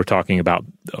Spacing Guild, we're talking about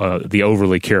the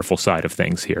overly careful side of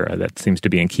things here. That seems to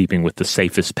be in keeping with the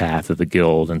safest path of the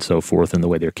Guild and so forth and the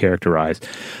way they're characterized.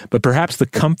 But perhaps the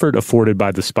comfort afforded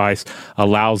by the spice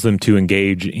allows them to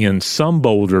engage in some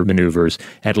bolder maneuvers,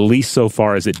 at least so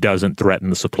far as it doesn't threaten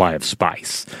the supply of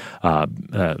spice.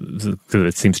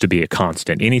 It seems to be a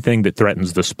constant. Anything that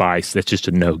threatens the spice, that's just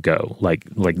a no-go. Like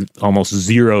almost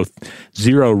zero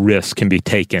risk can be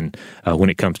taken when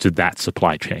it comes to that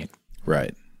supply chain.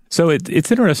 Right. So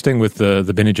it's interesting with the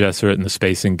Bene Gesserit and the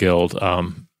Spacing Guild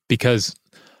because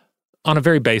on a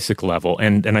very basic level,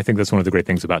 and I think that's one of the great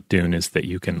things about Dune is that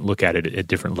you can look at it at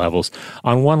different levels.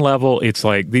 On one level, it's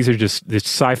like it's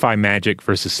sci-fi magic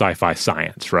versus sci-fi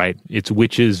science, right? It's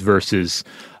witches versus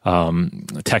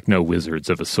techno wizards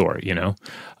of a sort,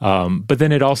 But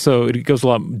then it goes a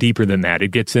lot deeper than that. It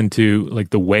gets into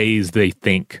like the ways they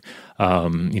think,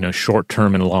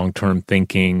 short-term and long-term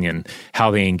thinking and how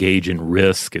they engage in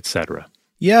risk, etc.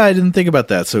 Yeah, I didn't think about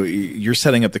that. So you're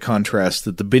setting up the contrast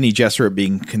that the Bene Gesserit,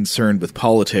 being concerned with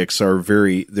politics, they're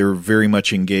very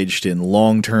much engaged in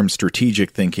long-term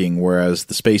strategic thinking, whereas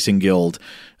the Spacing Guild,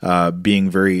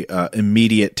 being very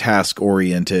immediate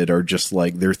task-oriented, are just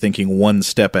like they're thinking one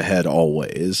step ahead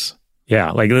always.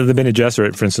 Yeah, like the Bene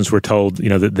Gesserit, for instance, we're told,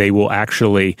 that they will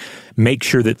actually make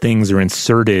sure that things are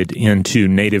inserted into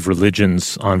native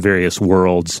religions on various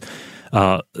worlds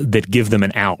that give them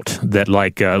an out. That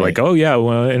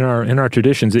well, in our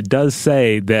traditions, it does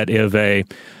say that if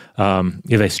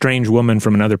if a strange woman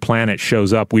from another planet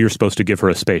shows up, we are supposed to give her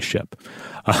a spaceship.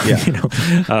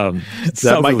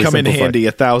 That might come in handy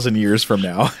 1,000 years from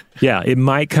now. Yeah, it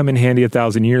might come in handy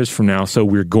 1,000 years from now, so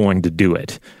we're going to do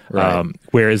it. Right.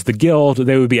 Whereas the Guild,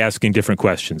 they would be asking different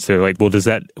questions. They're like, well,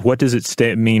 what does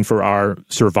it mean for our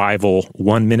survival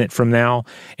 1 minute from now?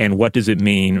 And what does it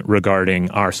mean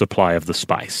regarding our supply of the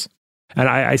spice? And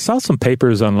I saw some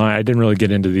papers online. I didn't really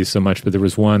get into these so much, but there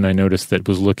was one I noticed that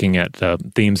was looking at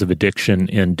themes of addiction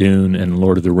in Dune and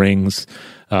Lord of the Rings,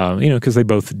 because they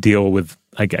both deal with,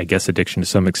 I guess, addiction to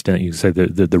some extent. You could say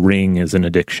the ring is an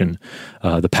addiction.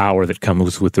 The power that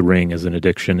comes with the ring is an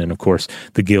addiction. And, of course,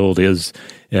 the Guild is,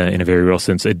 in a very real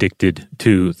sense, addicted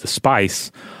to the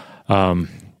spice.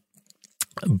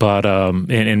 But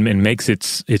makes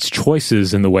its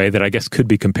choices in the way that I guess could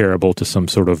be comparable to some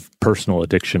sort of personal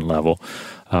addiction level.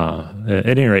 At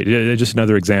any rate, just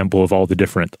another example of all the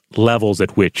different levels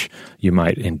at which you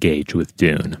might engage with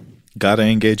Dune. Gotta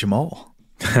engage them all.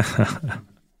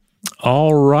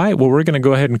 All right. Well, we're going to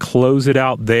go ahead and close it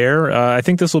out there. I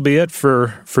think this will be it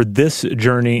for this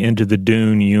journey into the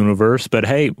Dune universe. But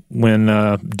hey, when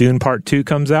Dune Part 2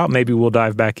 comes out, maybe we'll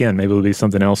dive back in. Maybe it'll be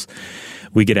something else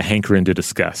we get a hankering to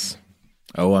discuss.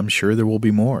 Oh, I'm sure there will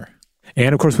be more.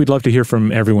 And, of course, we'd love to hear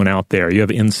from everyone out there. You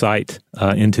have insight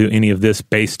into any of this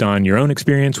based on your own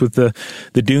experience with the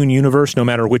Dune universe, no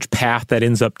matter which path that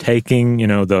ends up taking,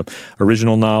 the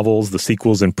original novels, the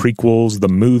sequels and prequels, the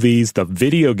movies, the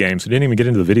video games. We didn't even get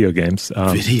into the video games.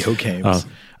 Video games.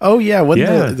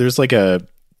 There's like a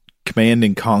Command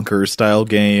and Conquer style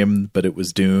game, but it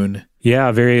was Dune.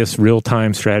 Yeah, various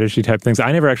real-time strategy type things.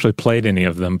 I never actually played any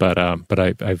of them, but I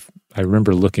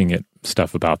remember looking at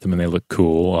stuff about them, and they look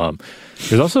cool.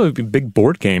 There's also a big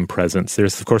board game presence.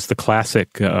 There's, of course, the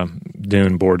classic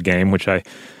Dune board game, which I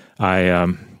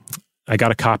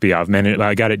got a copy of. Man,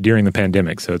 I got it during the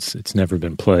pandemic, so it's never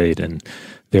been played. And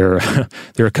there are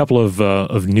a couple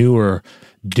of newer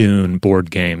Dune board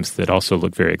games that also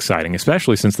look very exciting,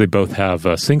 especially since they both have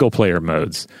single-player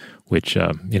modes, which,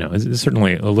 is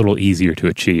certainly a little easier to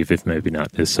achieve, if maybe not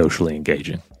as socially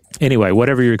engaging. Anyway,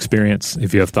 whatever your experience,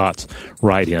 if you have thoughts,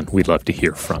 write in. We'd love to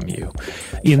hear from you.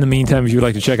 In the meantime, if you'd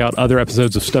like to check out other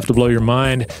episodes of Stuff to Blow Your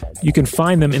Mind, you can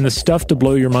find them in the Stuff to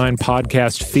Blow Your Mind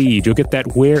podcast feed. You'll get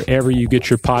that wherever you get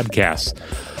your podcasts.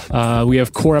 We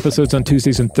have core episodes on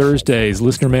Tuesdays and Thursdays,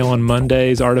 listener mail on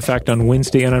Mondays, Artifact on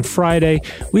Wednesday, and on Friday,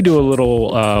 we do a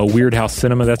little Weird House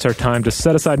Cinema. That's our time to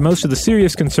set aside most of the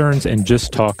serious concerns and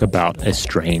just talk about a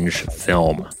strange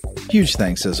film. Huge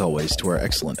thanks, as always, to our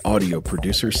excellent audio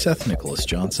producer, Seth Nicholas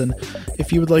Johnson.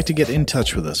 If you would like to get in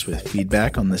touch with us with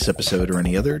feedback on this episode or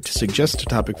any other, to suggest a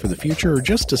topic for the future, or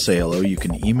just to say hello, you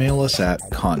can email us at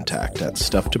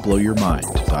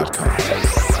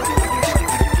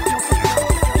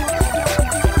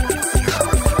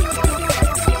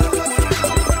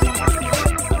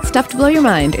Stuff to Blow Your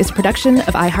Mind is a production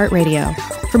of iHeartRadio.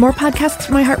 For more podcasts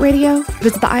from iHeartRadio,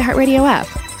 visit the iHeartRadio app,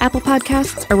 Apple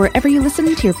Podcasts, or wherever you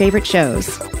listen to your favorite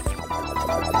shows.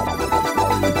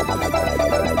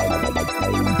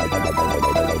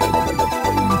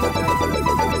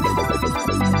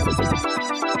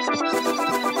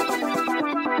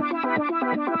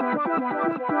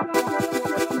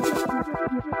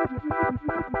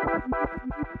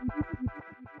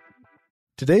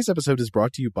 Today's episode is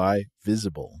brought to you by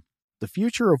Visible. The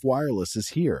future of wireless is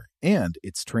here, and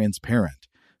it's transparent.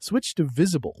 Switch to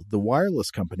Visible, the wireless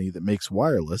company that makes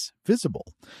wireless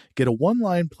visible. Get a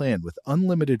one-line plan with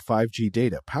unlimited 5G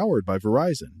data powered by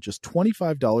Verizon, just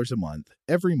 $25 a month,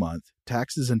 every month,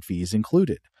 taxes and fees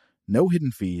included. No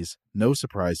hidden fees, no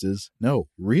surprises, no,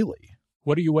 really.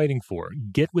 What are you waiting for?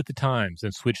 Get with the times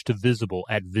and switch to Visible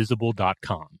at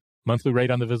Visible.com. Monthly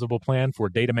rate on the Visible plan for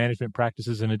data management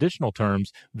practices and additional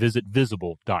terms, visit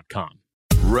Visible.com.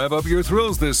 Rev up your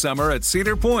thrills this summer at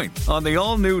Cedar Point on the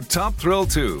all-new Top Thrill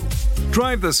 2.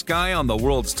 Drive the sky on the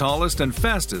world's tallest and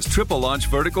fastest triple-launch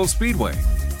vertical speedway.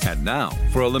 And now,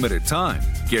 for a limited time,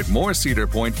 get more Cedar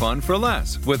Point fun for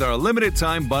less with our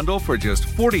limited-time bundle for just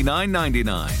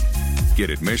 $49.99. Get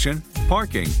admission,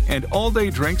 parking, and all-day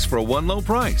drinks for one low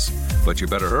price. But you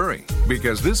better hurry,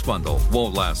 because this bundle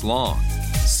won't last long.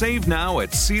 Save now at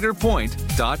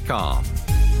cedarpoint.com.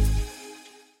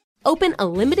 Open a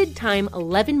limited-time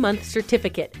 11-month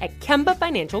certificate at Kemba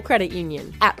Financial Credit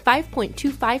Union. At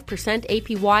 5.25%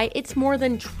 APY, it's more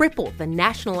than triple the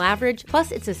national average,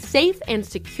 plus it's a safe and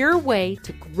secure way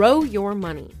to grow your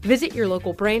money. Visit your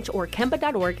local branch or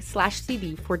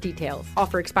kemba.org/CD for details.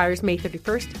 Offer expires May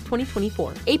 31st,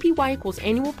 2024. APY equals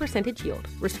annual percentage yield.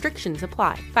 Restrictions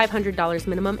apply. $500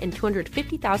 minimum and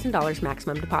 $250,000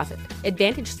 maximum deposit.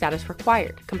 Advantage status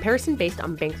required. Comparison based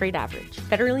on bank rate average.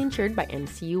 Federally insured by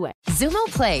NCUA. Xumo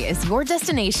Play is your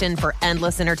destination for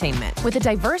endless entertainment. With a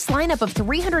diverse lineup of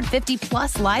 350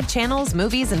 plus live channels,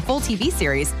 movies, and full TV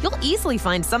series, you'll easily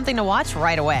find something to watch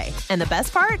right away. And the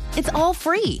best part? It's all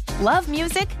free. Love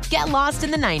music? Get lost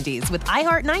in the 90s with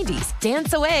iHeart 90s,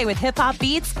 dance away with hip-hop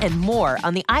beats, and more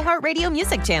on the iHeartRadio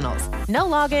music channels. No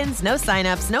logins, no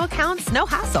signups, no accounts, no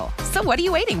hassle. So what are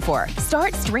you waiting for?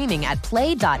 Start streaming at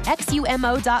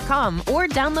play.xumo.com or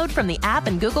download from the app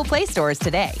and Google Play stores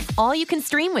today. All you can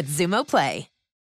stream with Xumo Play.